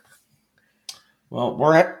 So, well,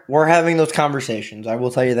 we're having those conversations. I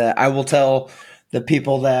will tell you that. I will tell the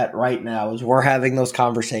people that right now is we're having those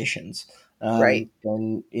conversations. Right.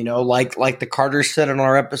 And like the Carter said in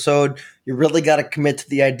our episode, you really got to commit to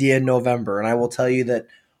the idea in November. And I will tell you that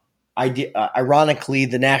ironically,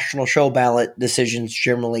 the national show ballot decisions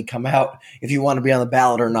generally come out if you want to be on the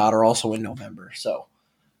ballot or not, are also in November. So,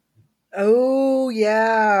 oh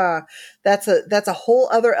yeah, that's a whole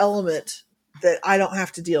other element that I don't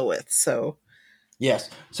have to deal with. So, yes,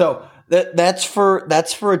 so that's for a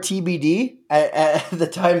TBD at the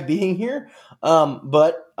time being here.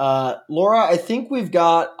 But Laura, I think we've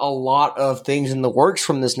got a lot of things in the works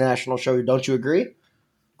from this national show. Don't you agree?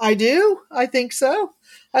 I do. I think so.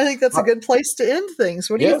 I think that's a good place to end things.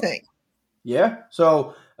 What do you think? Yeah.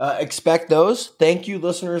 So expect those. Thank you,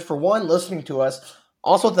 listeners, for listening to us.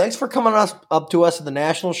 Also, thanks for coming up to us at the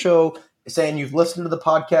national show, saying you've listened to the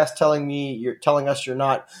podcast, telling us you're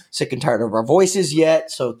not sick and tired of our voices yet.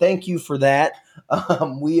 So thank you for that.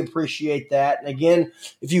 We appreciate that. And again,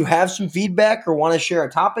 if you have some feedback or want to share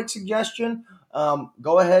a topic suggestion,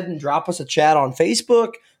 go ahead and drop us a chat on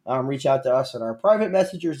Facebook. Reach out to us in our private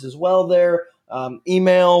messengers as well there.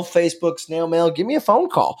 Email, Facebook, snail mail. Give me a phone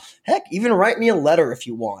call. Heck, even write me a letter if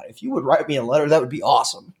you want. If you would write me a letter, that would be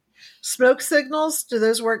awesome. Smoke signals, do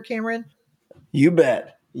those work, Cameron? You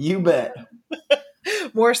bet.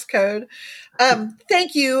 Morse code.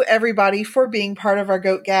 Thank you, everybody, for being part of our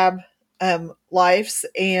Goat Gab lives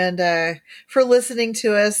and for listening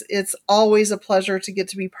to us. It's always a pleasure to get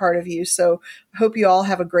to be part of you. So I hope you all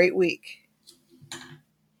have a great week.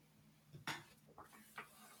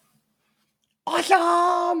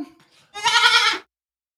 Awesome!